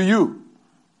happen to you.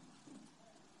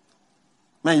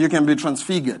 Man, you can be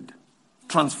transfigured,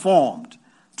 transformed,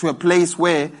 to a place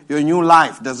where your new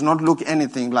life does not look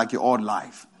anything like your old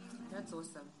life. That's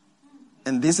awesome.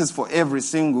 And this is for every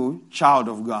single child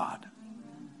of God.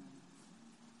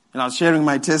 And I was sharing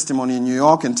my testimony in New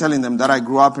York and telling them that I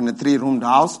grew up in a 3-roomed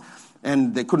house.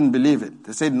 And they couldn't believe it.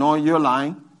 They said, no, you're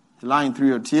lying. You're lying through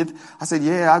your teeth. I said,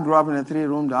 yeah, I grew up in a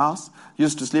 3-roomed house.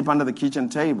 Used to sleep under the kitchen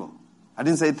table. I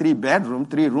didn't say 3-bedroom,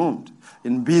 3-roomed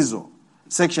in Bizo,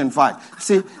 Section 5.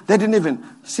 See, they didn't even,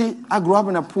 I grew up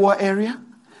in a poor area.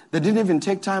 They didn't even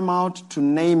take time out to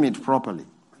name it properly.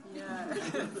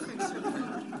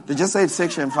 They just said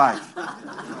Section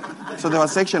 5. So there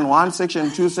was Section 1, Section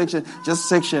 2, just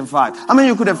Section 5. I mean,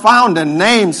 you could have found a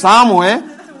name somewhere,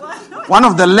 one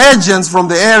of the legends from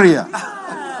the area,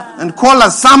 and call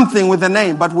us something with a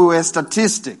name, but we were a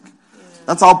statistic.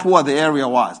 That's how poor the area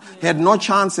was. He had no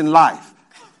chance in life.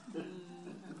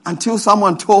 Until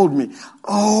someone told me,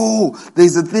 oh,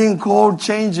 there's a thing called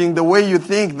changing the way you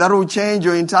think. That will change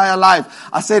your entire life.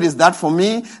 I said, is that for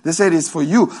me? They said, it's for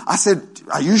you. I said,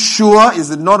 are you sure?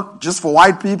 Is it not just for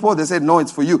white people? They said, no,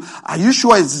 it's for you. Are you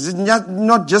sure it's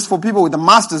not just for people with a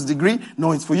master's degree?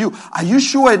 No, it's for you. Are you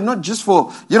sure it's not just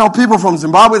for, people from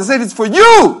Zimbabwe? They said, it's for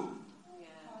you.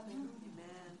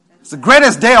 It's the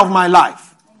greatest day of my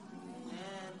life.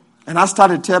 And I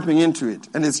started tapping into it,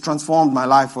 and it's transformed my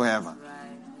life forever.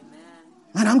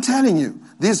 Man, I'm telling you,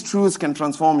 these truths can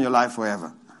transform your life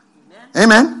forever.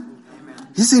 Amen?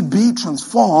 He said, be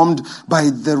transformed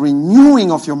by the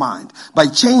renewing of your mind, by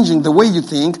changing the way you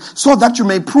think, so that you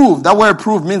may prove. That word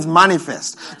prove means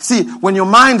manifest. See, when your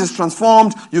mind is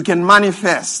transformed, you can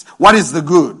manifest what is the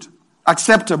good,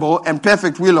 acceptable, and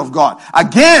perfect will of God.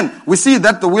 Again, we see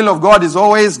that the will of God is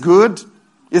always good.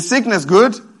 Is sickness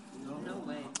good? No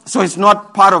way. So it's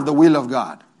not part of the will of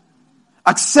God.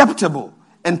 Acceptable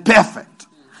and perfect.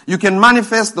 You can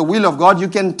manifest the will of God. You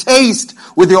can taste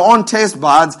with your own taste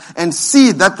buds and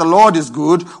see that the Lord is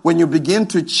good when you begin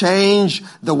to change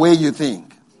the way you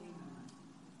think.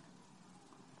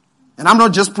 And I'm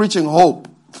not just preaching hope.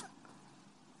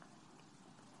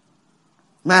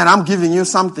 Man, I'm giving you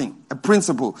something, a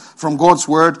principle from God's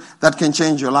word that can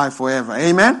change your life forever.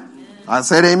 Amen? I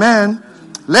said amen.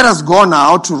 Let us go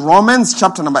now to Romans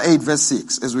chapter number 8, verse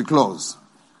 6 as we close.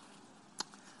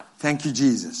 Thank you,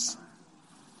 Jesus.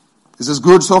 Is this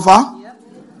good so far? Yep.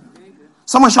 Very good.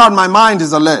 Someone shout, my mind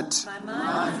is alert. My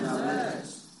mind is alert.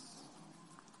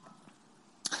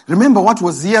 Remember what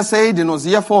Hosea said in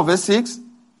Hosea 4 verse 6?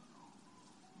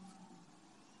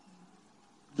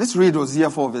 Let's read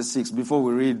Hosea 4 verse 6 before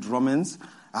we read Romans.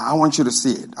 I want you to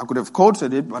see it. I could have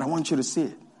quoted it, but I want you to see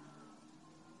it.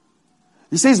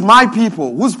 He says, my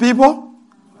people. Whose people?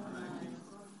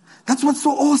 That's what's so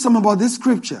awesome about this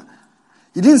scripture.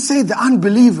 He didn't say the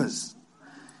unbelievers.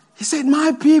 He said,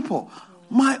 my people,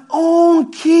 my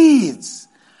own kids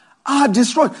are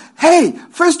destroyed. Hey,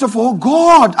 first of all,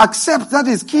 God accepts that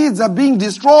his kids are being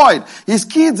destroyed. His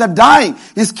kids are dying.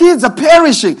 His kids are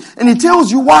perishing. And he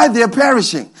tells you why they're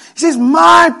perishing. He says,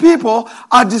 my people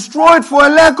are destroyed for a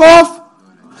lack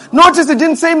of... Notice it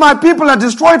didn't say my people are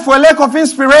destroyed for a lack of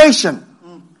inspiration.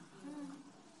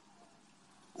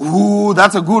 Ooh,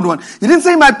 that's a good one. He didn't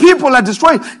say my people are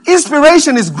destroyed.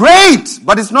 Inspiration is great,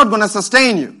 but it's not going to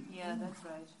sustain you.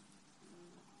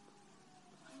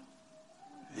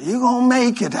 You're going to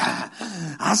make it.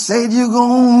 I said you're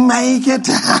going to make it.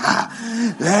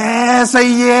 Yeah,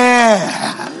 say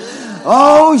yeah.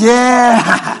 Oh,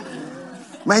 yeah.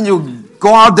 Man, you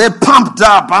go out there pumped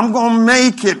up. I'm going to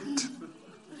make it.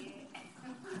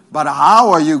 But how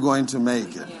are you going to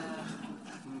make it?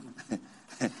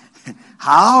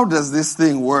 How does this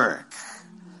thing work?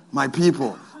 My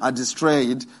people are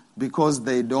destroyed because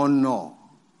they don't know.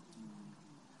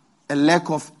 A lack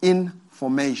of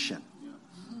information.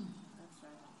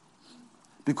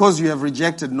 Because you have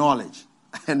rejected knowledge.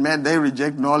 And man, they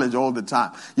reject knowledge all the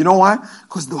time. You know why?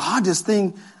 Because the hardest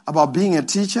thing about being a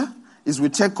teacher is we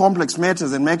take complex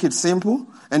matters and make it simple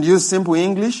and use simple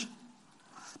English.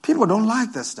 People don't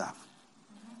like that stuff.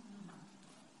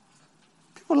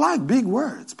 People like big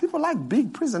words. People like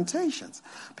big presentations.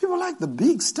 People like the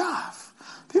big stuff.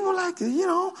 People like,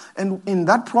 and in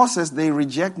that process, they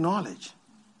reject knowledge.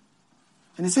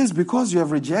 And he says, because you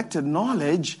have rejected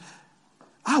knowledge,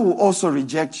 I will also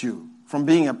reject you from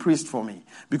being a priest for me.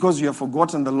 Because you have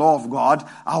forgotten the law of God,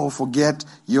 I will forget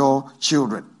your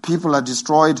children. People are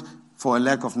destroyed for a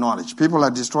lack of knowledge. People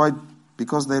are destroyed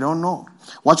because they don't know.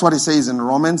 Watch what he says in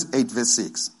Romans 8 verse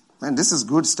 6. Man, this is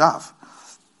good stuff.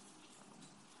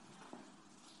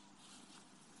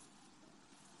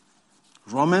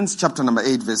 Romans chapter number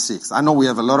 8 verse 6. I know we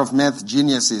have a lot of math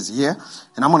geniuses here,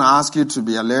 and I'm going to ask you to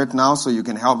be alert now so you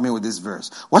can help me with this verse.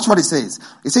 Watch what it says.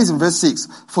 It says in verse 6,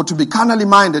 for to be carnally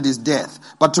minded is death,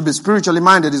 but to be spiritually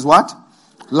minded is what?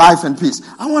 Life and peace.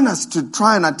 I want us to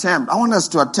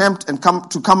attempt and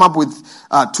come up with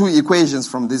two equations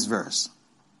from this verse.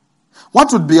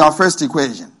 What would be our first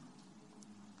equation?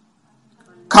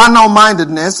 Carnal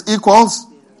mindedness equals?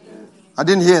 I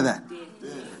didn't hear that.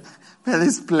 Man,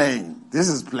 this is plain. This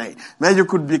is plain. Man, you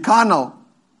could be carnal.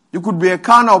 You could be a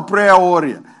carnal prayer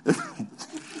warrior.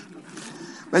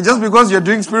 Man, just because you're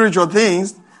doing spiritual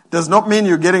things does not mean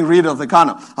you're getting rid of the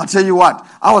carnal. I'll tell you what.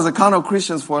 I was a carnal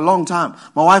Christian for a long time.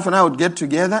 My wife and I would get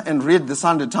together and read the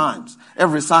Sunday Times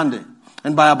every Sunday.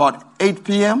 And by about 8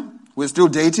 p.m., we're still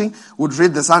dating, would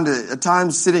read the Sunday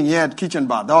Times sitting here at Kitchen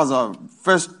Bar. That was our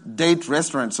first date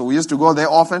restaurant. So we used to go there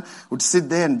often. Would sit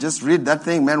there and just read that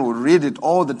thing. Man, we'd read it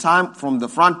all the time from the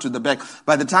front to the back.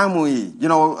 By the time we,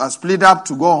 split up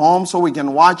to go home so we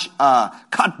can watch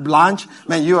Carte Blanche,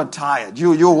 man, you are tired.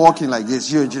 You're walking like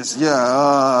this. You're just,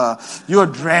 you're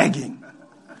dragging.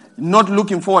 Not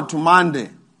looking forward to Monday.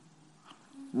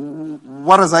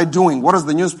 What was I doing? What is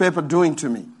the newspaper doing to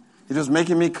me? It was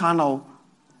making me carnal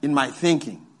in my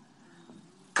thinking.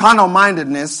 Carnal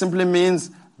mindedness simply means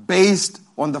based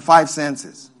on the 5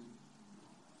 senses.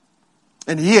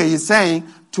 And here he's saying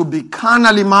to be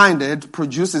carnally minded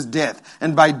produces death.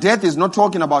 And by death he's not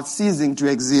talking about ceasing to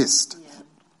exist.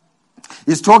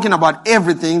 He's talking about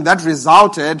everything that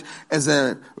resulted as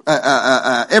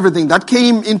everything that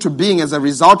came into being as a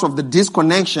result of the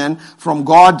disconnection from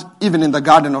God, even in the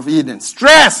Garden of Eden.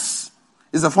 Stress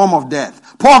is a form of death.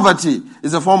 Poverty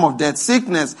is a form of death.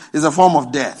 Sickness is a form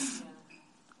of death.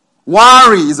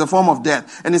 Worry is a form of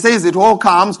death. And he says it all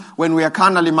comes when we are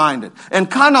carnally minded.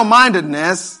 And carnal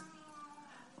mindedness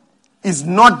is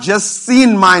not just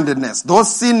sin-mindedness. Though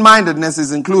sin-mindedness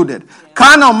is included.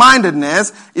 Carnal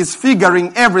mindedness is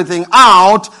figuring everything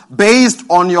out based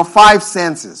on your 5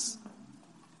 senses.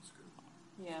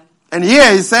 Yeah. And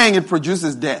here he's saying it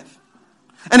produces death.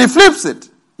 And he flips it.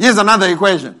 Here's another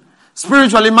equation.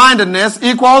 Spiritually mindedness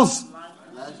equals?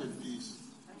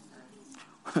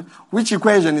 Which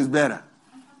equation is better?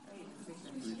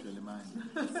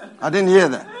 I didn't hear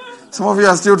that. Some of you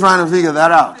are still trying to figure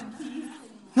that out.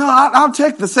 No, I'll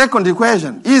take the second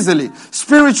equation easily.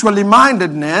 Spiritually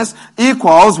mindedness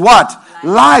equals what?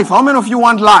 Life. How many of you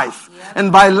want life? And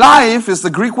by life is the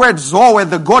Greek word zoe,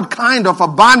 the God kind of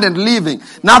abundant living.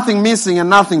 Nothing missing and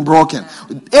nothing broken.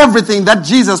 Everything that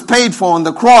Jesus paid for on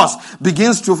the cross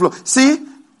begins to flow. See,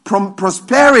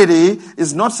 prosperity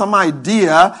is not some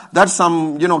idea that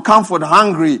some,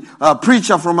 comfort-hungry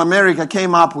preacher from America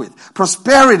came up with.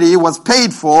 Prosperity was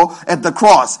paid for at the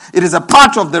cross. It is a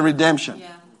part of the redemption.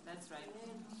 Yeah, that's right.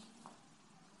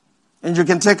 And you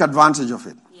can take advantage of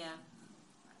it. Yeah.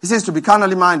 He says to be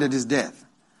carnally minded is death.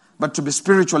 But to be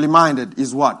spiritually minded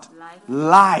is what?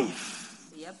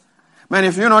 Life. Yep. Man,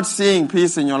 if you're not seeing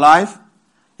peace in your life,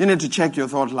 you need to check your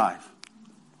thought life.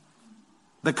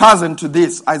 The cousin to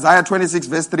this, Isaiah 26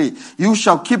 verse 3. You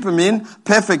shall keep him in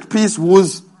perfect peace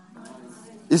whose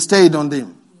is stayed on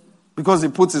them. Because he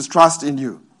puts his trust in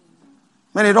you.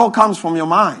 Man, it all comes from your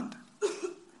mind.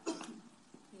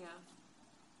 Yeah.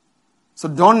 So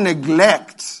don't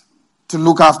neglect to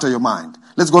look after your mind.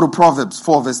 Let's go to Proverbs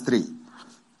 4 verse 3.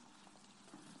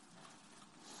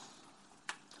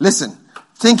 Listen,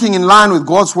 thinking in line with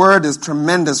God's word is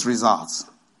tremendous results.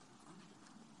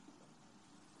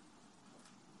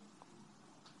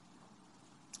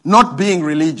 Not being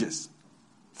religious.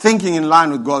 Thinking in line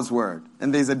with God's word.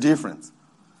 And there's a difference.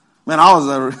 Man,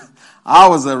 I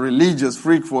was a religious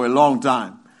freak for a long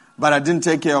time. But I didn't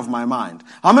take care of my mind.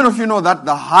 How many of you know that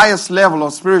the highest level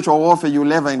of spiritual warfare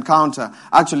you'll ever encounter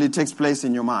actually takes place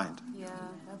in your mind? Yeah,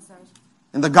 that's right.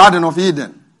 In the Garden of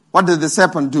Eden. What did the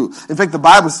serpent do? In fact, the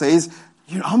Bible says,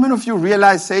 how many of you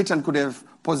realize Satan could have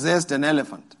possessed an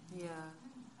elephant? Yeah.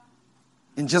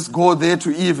 And just go there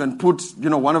to Eve and put,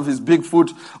 one of his big foot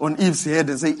on Eve's head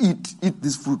and say, eat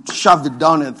this fruit, shove it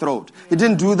down her throat. He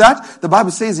didn't do that. The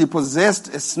Bible says he possessed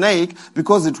a snake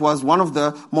because it was one of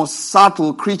the most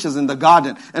subtle creatures in the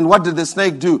garden. And what did the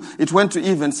snake do? It went to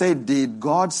Eve and said, did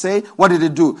God say? What did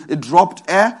it do? It dropped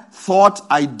a thought,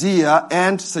 idea,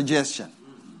 and suggestion.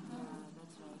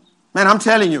 Man, I'm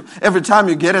telling you, every time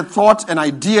you get a thought, an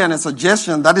idea, and a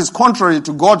suggestion that is contrary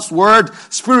to God's word,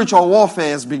 spiritual warfare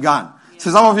has begun. Yeah.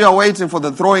 So some of you are waiting for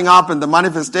the throwing up and the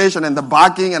manifestation and the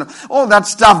barking and all that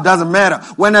stuff doesn't matter.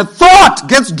 When a thought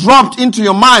gets dropped into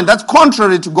your mind that's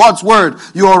contrary to God's word,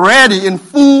 you're already in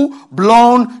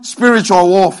full-blown spiritual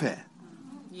warfare.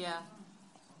 Yeah.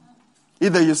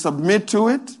 Either you submit to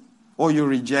it or you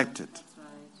reject it. That's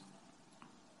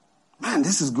right. Man,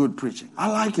 this is good preaching. I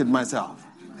like it myself.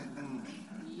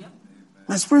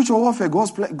 My spiritual warfare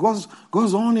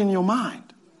goes on in your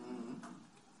mind.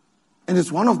 And it's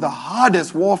one of the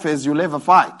hardest warfares you'll ever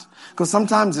fight. Because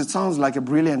sometimes it sounds like a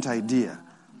brilliant idea.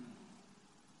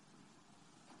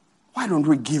 Why don't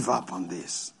we give up on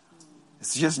this?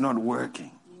 It's just not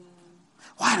working.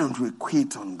 Why don't we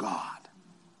quit on God?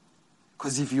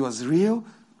 Because if he was real,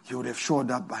 he would have showed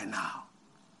up by now.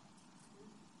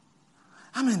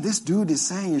 I mean, this dude is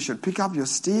saying you should pick up your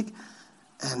stick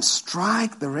and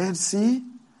strike the Red Sea.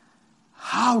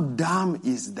 How dumb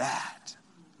is that?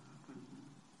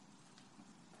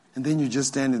 And then you just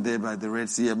standing there by the Red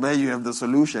Sea. And there you have the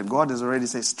solution. God has already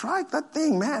said, strike that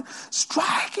thing, man.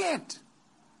 Strike it.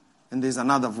 And there's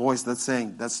another voice that's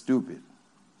saying, that's stupid.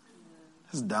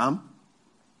 That's dumb.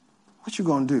 What you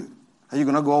going to do? Are you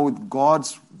going to go with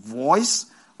God's voice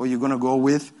or are you going to go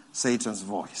with Satan's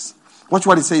voice? Watch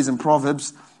what it says in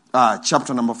Proverbs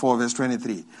chapter number 4, verse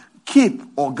 23. Keep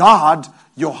or guard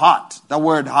your heart. That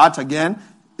word heart again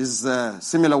is a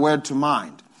similar word to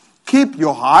mind. Keep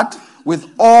your heart with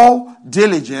all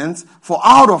diligence, for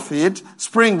out of it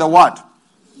spring the what?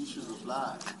 Issues of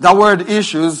life. That word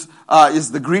issues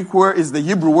is the Greek word, is the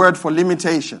Hebrew word for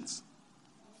limitations.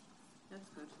 That's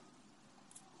good.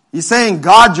 He's saying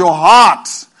guard your heart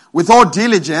with all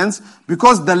diligence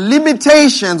because the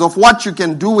limitations of what you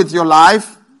can do with your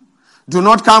life do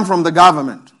not come from the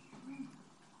government.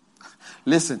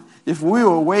 Listen, if we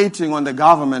were waiting on the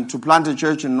government to plant a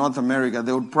church in North America,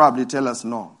 they would probably tell us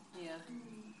no. Yeah.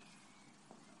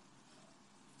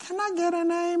 Can I get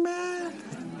an amen?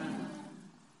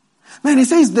 Man, he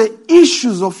says the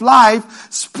issues of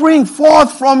life spring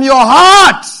forth from your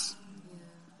heart.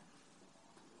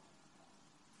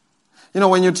 You know,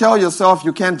 when you tell yourself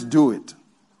you can't do it,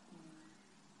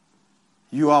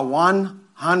 you are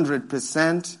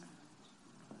 100%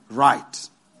 right.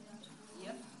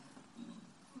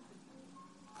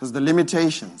 Because the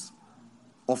limitations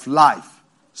of life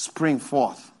spring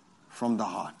forth from the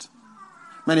heart.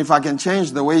 Man, if I can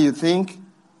change the way you think,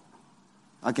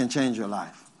 I can change your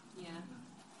life. Yeah.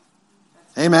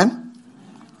 Amen?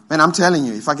 Man, I'm telling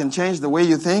you, if I can change the way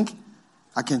you think,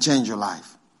 I can change your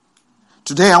life.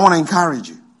 Today, I want to encourage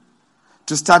you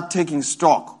to start taking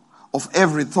stock of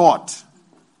every thought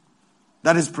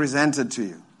that is presented to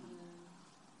you.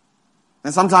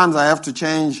 And sometimes I have to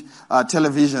change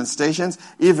television stations,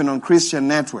 even on Christian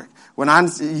network. When I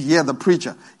hear the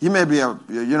preacher, he may be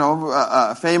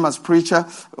a famous preacher,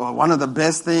 or one of the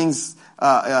best things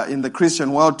in the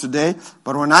Christian world today.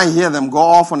 But when I hear them go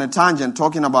off on a tangent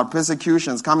talking about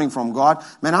persecutions coming from God,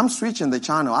 man, I'm switching the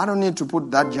channel. I don't need to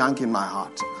put that junk in my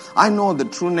heart. I know the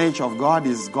true nature of God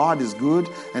is good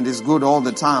and is good all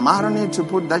the time. I don't need to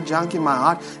put that junk in my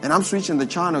heart, and I'm switching the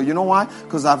channel. You know why?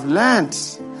 Because I've learned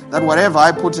that whatever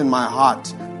I put in my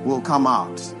heart will come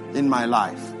out in my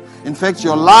life. In fact,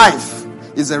 your life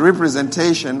is a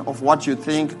representation of what you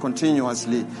think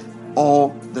continuously all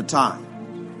the time.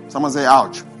 Someone say,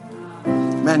 ouch.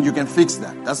 Man, you can fix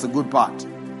that. That's the good part.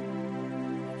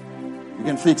 You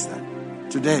can fix that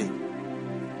today.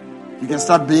 You can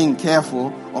start being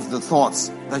careful of the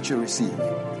thoughts that you receive.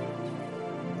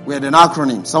 We had an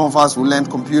acronym. Some of us who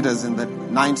learned computers in the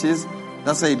 90s,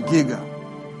 that said GIGA.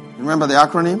 Remember the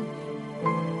acronym?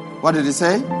 What did it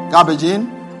say? Garbage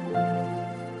in.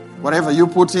 Whatever you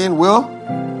put in will.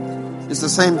 It's the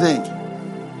same thing.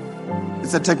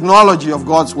 It's a technology of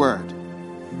God's word.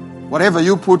 Whatever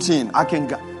you put in, I can...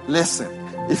 Listen.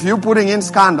 If you're putting in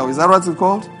scandal, is that what it's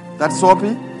called? That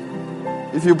soapy?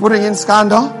 If you're putting in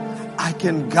scandal, I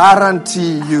can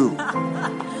guarantee you.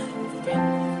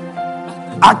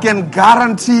 I can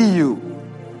guarantee you.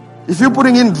 If you're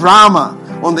putting in drama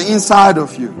on the inside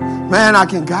of you, man, I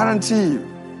can guarantee you.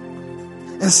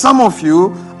 And some of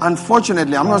you,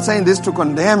 unfortunately, I'm not saying this to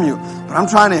condemn you, but I'm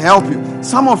trying to help you.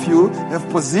 Some of you have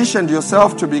positioned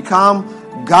yourself to become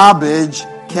garbage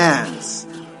cans,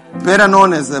 better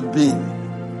known as a bin.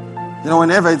 You know,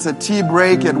 whenever it's a tea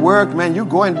break at work, man, you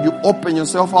go and you open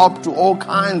yourself up to all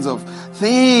kinds of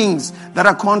things that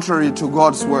are contrary to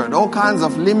God's word, all kinds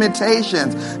of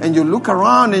limitations. And you look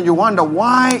around and you wonder,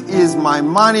 why is my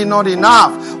money not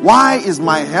enough? Why is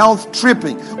my health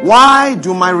tripping? Why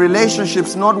do my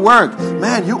relationships not work?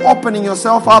 Man, you opening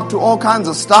yourself up to all kinds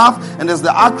of stuff. And as the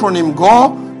acronym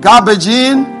go, garbage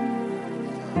in.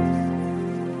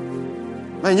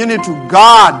 Man, you need to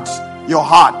guard your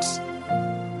heart.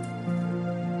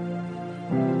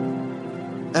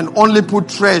 And only put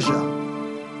treasure.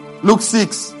 Luke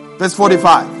 6, verse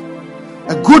 45.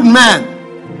 A good man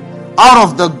out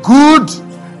of the good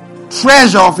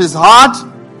treasure of his heart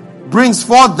brings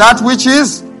forth that which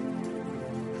is.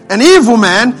 An evil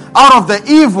man out of the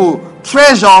evil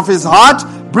treasure of his heart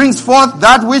brings forth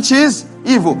that which is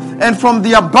evil. And from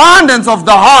the abundance of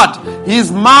the heart, his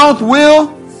mouth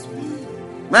will...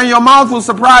 Man, your mouth will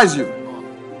surprise you.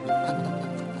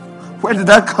 Where did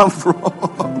that come from?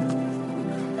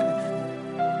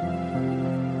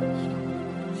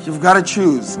 You've got to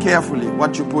choose carefully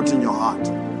what you put in your heart.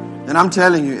 And I'm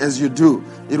telling you, as you do,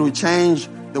 it will change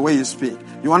the way you speak.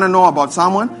 You want to know about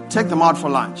someone? Take them out for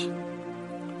lunch.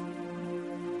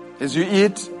 As you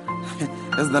eat,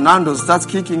 as the Nando's starts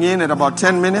kicking in at about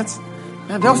 10 minutes,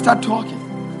 and they'll start talking.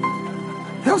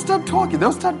 They'll start talking.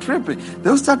 They'll start tripping.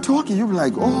 They'll start talking. You'll be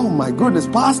like, oh my goodness,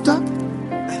 Pastor,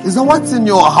 is that what's in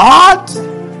your heart?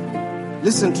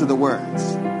 Listen to the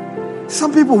words.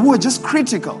 Some people who are just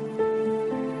critical.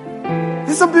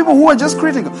 There's some people who are just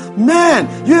critical. Man,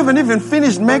 you haven't even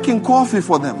finished making coffee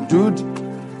for them, dude.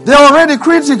 They're already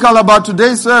critical about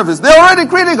today's service. They're already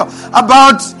critical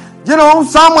about,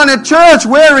 someone at church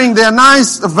wearing their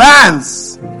nice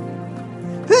Vans.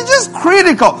 They're just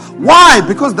critical. Why?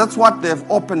 Because that's what they've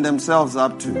opened themselves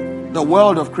up to. The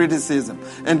world of criticism.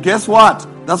 And guess what?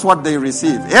 That's what they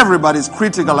receive. Everybody's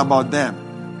critical about them.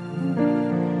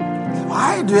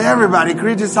 Why do everybody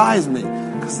criticize me?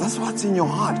 Because that's what's in your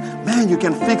heart. Man, you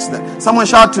can fix that. Someone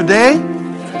shout, today,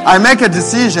 I make a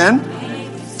decision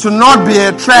to not be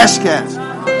a trash can.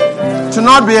 To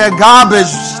not be a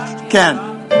garbage can.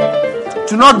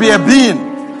 To not be a bean.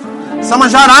 Someone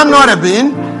shout, I'm not a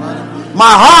bean.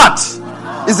 My heart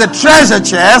is a treasure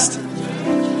chest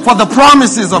for the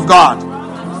promises of God.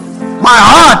 My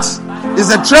heart is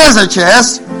a treasure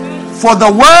chest for the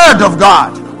word of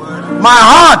God. My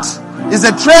heart is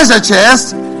a treasure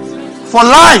chest for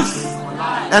life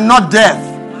and not death.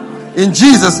 In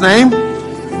Jesus' name,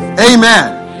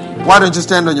 amen. Why don't you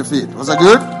stand on your feet? Was that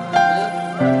good?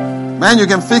 Man, you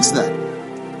can fix that.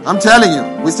 I'm telling you,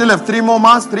 we still have 3 more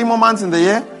months in the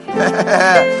year.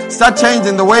 Start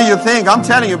changing the way you think. I'm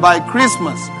telling you, by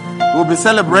Christmas, we'll be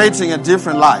celebrating a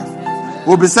different life.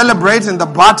 We'll be celebrating the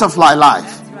butterfly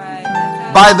life.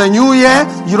 By the new year,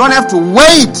 you don't have to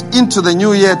wait into the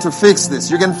new year to fix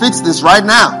this. You can fix this right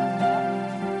now.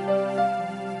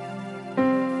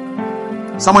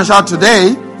 Someone shout,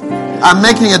 today, I'm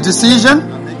making a decision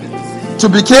to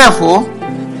be careful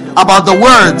about the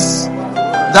words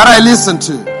that I listen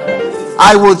to.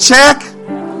 I will check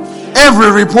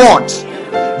every report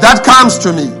that comes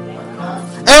to me.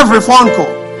 Every phone call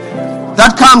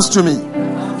that comes to me.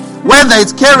 Whether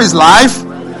it carries life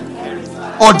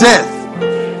or death.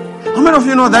 How many of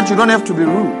you know that you don't have to be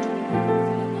rude?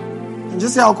 And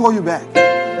just say, I'll call you back. You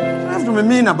don't have to be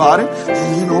mean about it.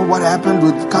 Hey, what happened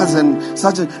with cousin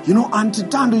such a, Auntie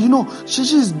Tando,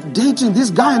 she's dating this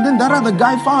guy and then that other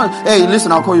guy found. Hey,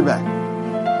 listen, I'll call you back.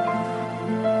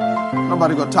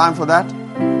 Nobody got time for that.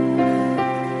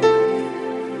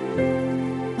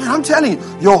 Man, I'm telling you,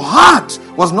 your heart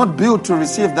was not built to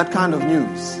receive that kind of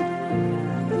news.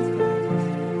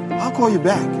 I'll call you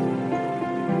back.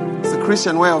 It's a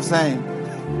Christian way of saying,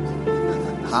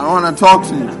 I don't want to talk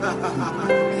to you.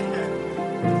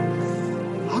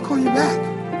 I'll call you back.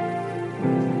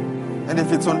 And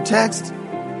if it's on text,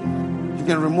 you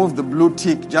can remove the blue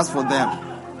tick just for them.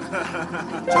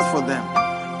 Just for them.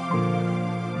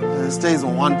 And it stays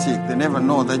on one tick. They never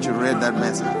know that you read that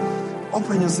message.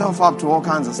 Open yourself up to all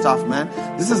kinds of stuff, man.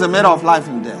 This is a matter of life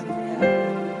and death.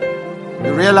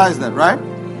 You realize that, right?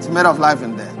 It's a matter of life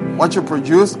and death. What you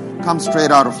produce comes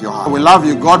straight out of your heart. We love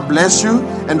you. God bless you.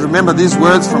 And remember these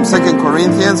words from 2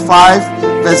 Corinthians 5,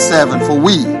 verse 7. For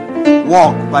we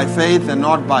walk by faith and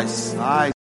not by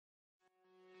sight.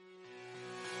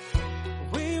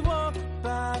 We walk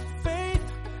by faith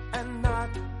and not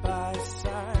by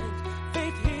sight.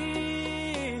 Faith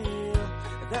here,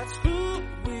 that's